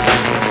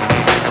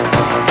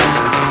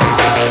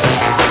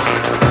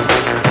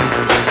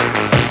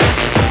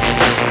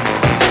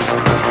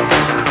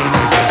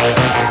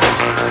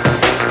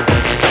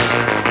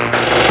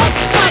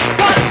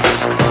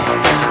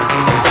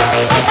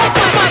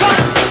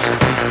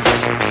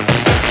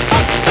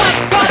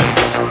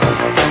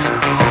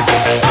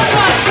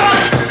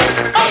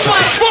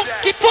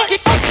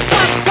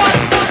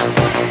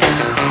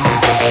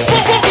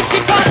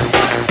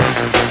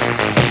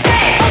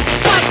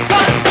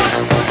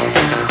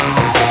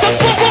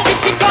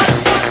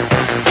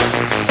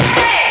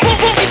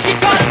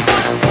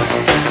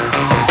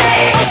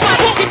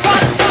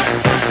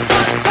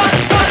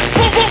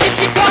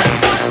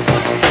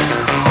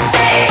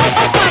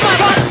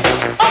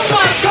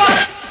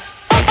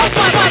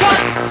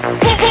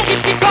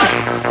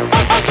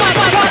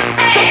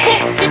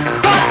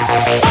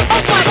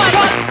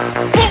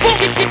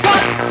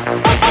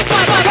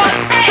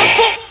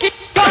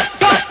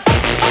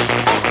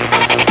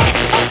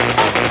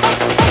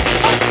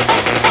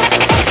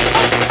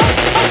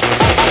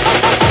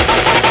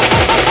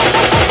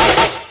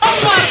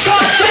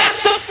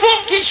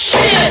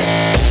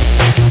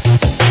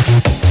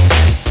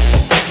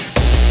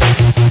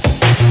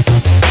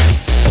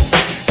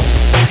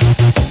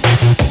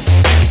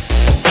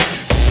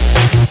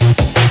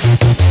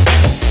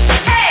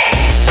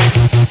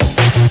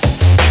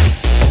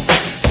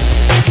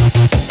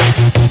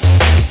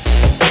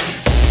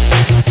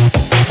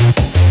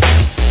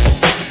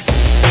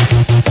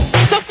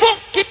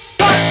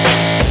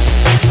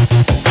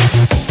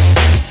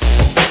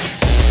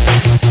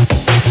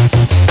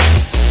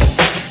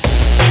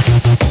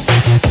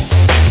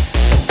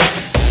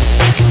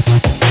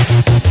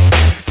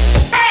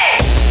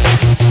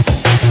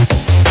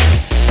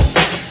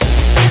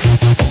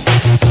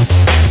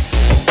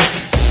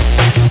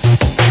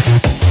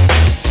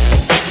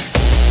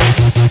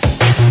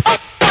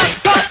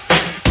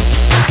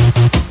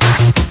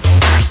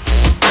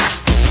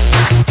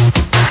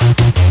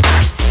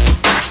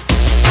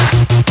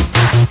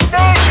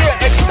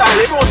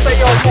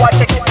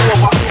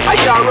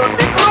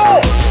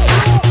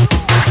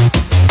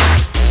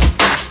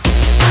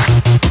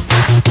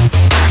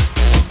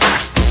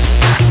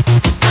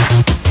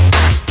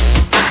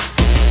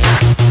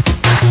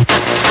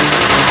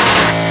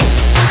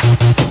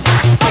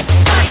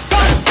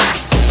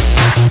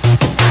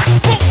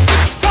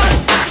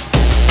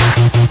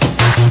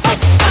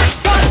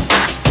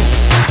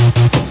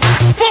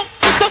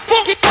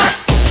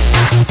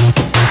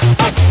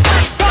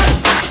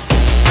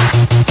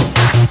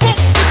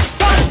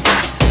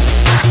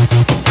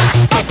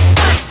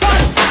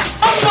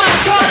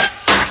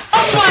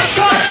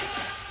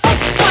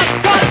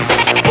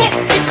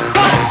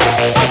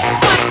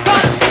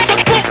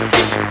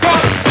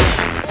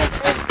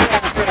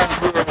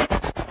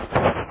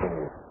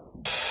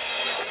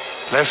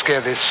 Let's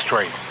get this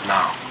straight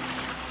now.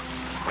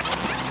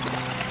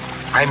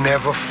 I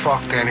never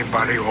fucked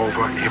anybody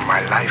over in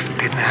my life,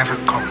 didn't have it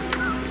coming to.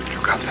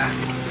 You got that?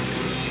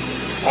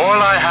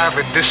 All I have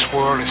in this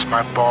world is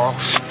my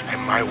balls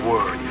and my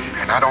word,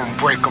 and I don't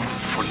break them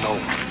for no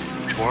one.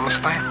 You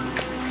understand?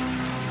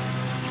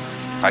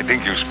 I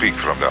think you speak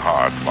from the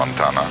heart,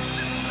 Montana.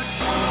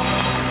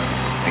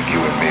 I think you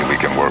and me, we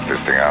can work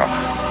this thing out.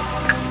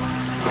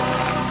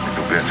 We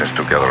do business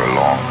together a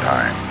long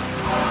time.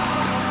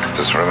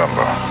 Just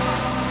remember,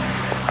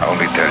 I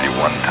only tell you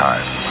one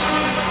time.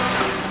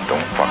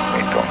 Don't fuck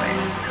me, Tony.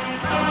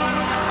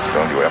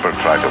 Don't you ever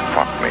try to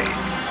fuck me.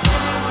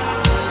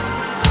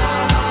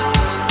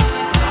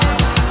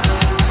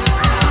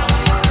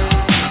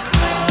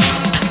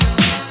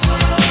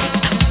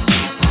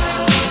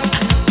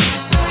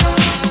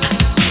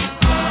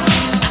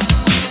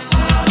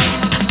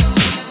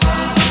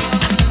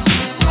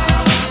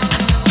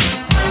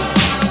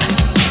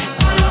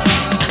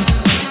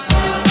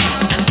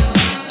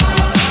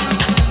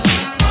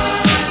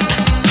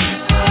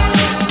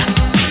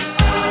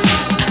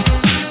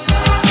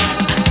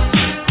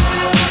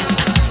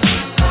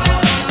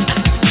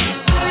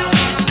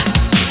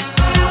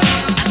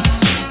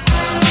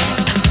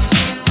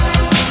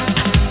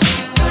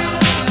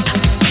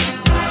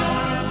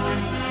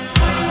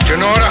 You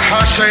know what a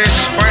hasha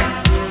is, friend?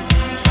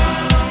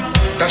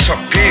 That's a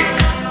pig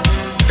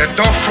that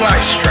don't fly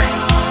straight.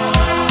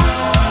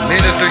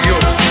 Neither do you.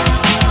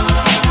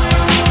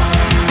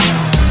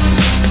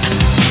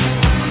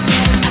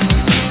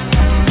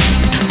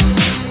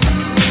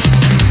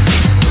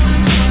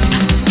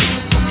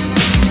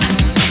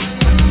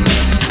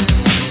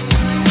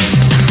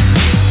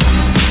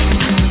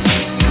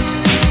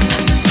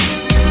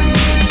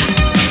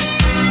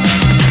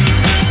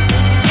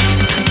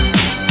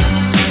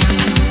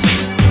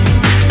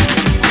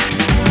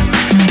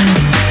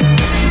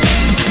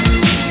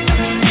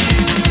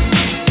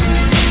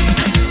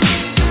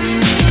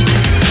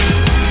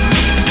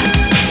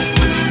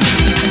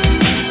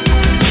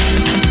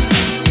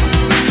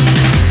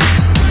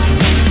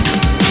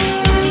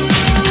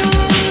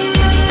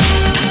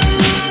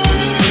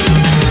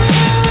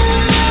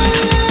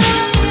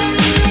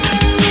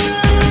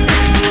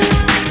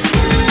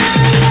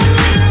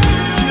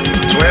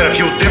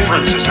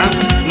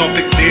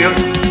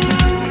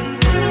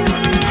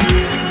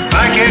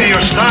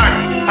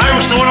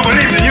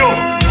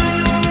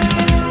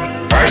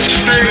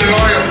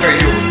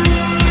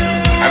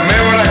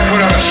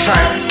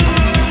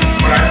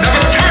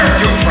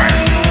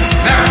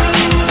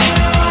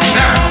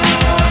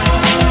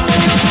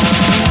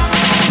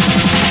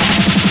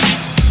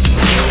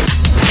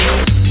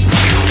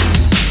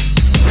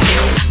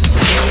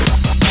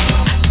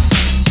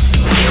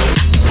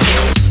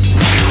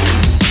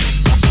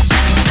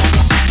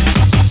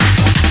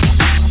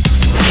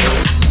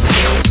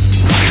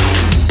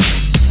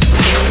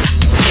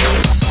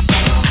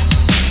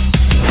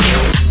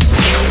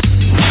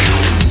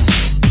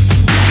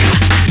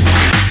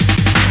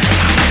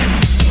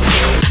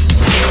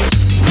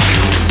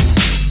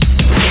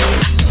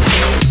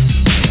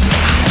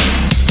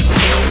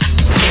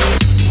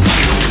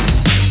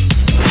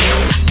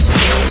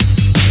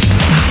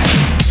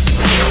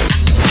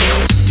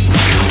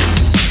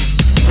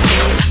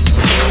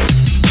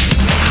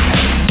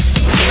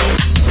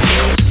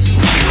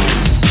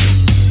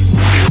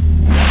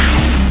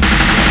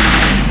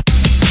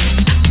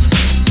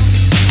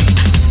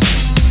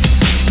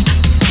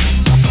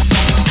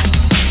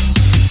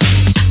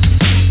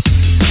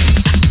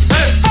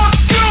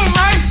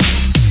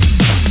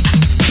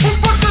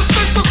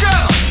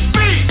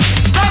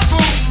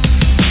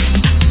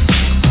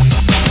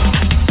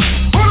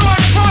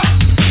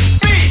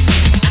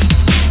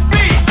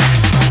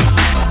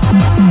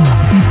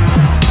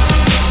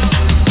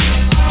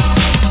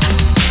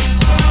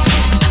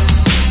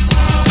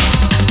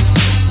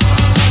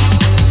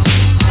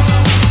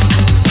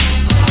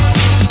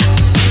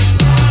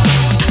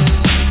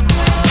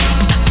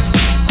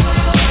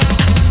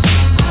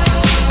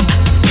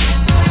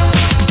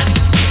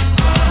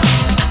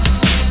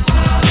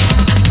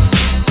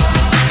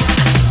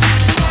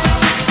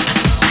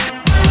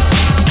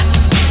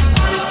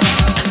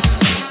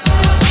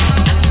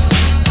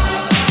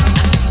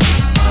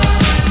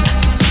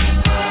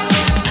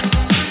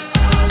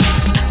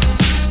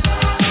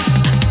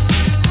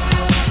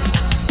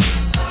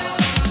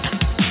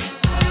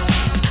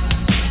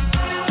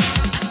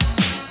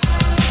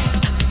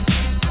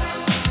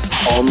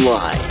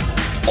 online,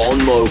 on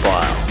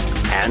mobile,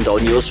 and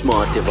on your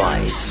smart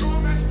device.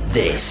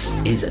 This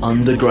is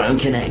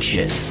Underground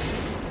Connection,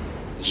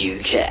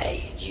 UK.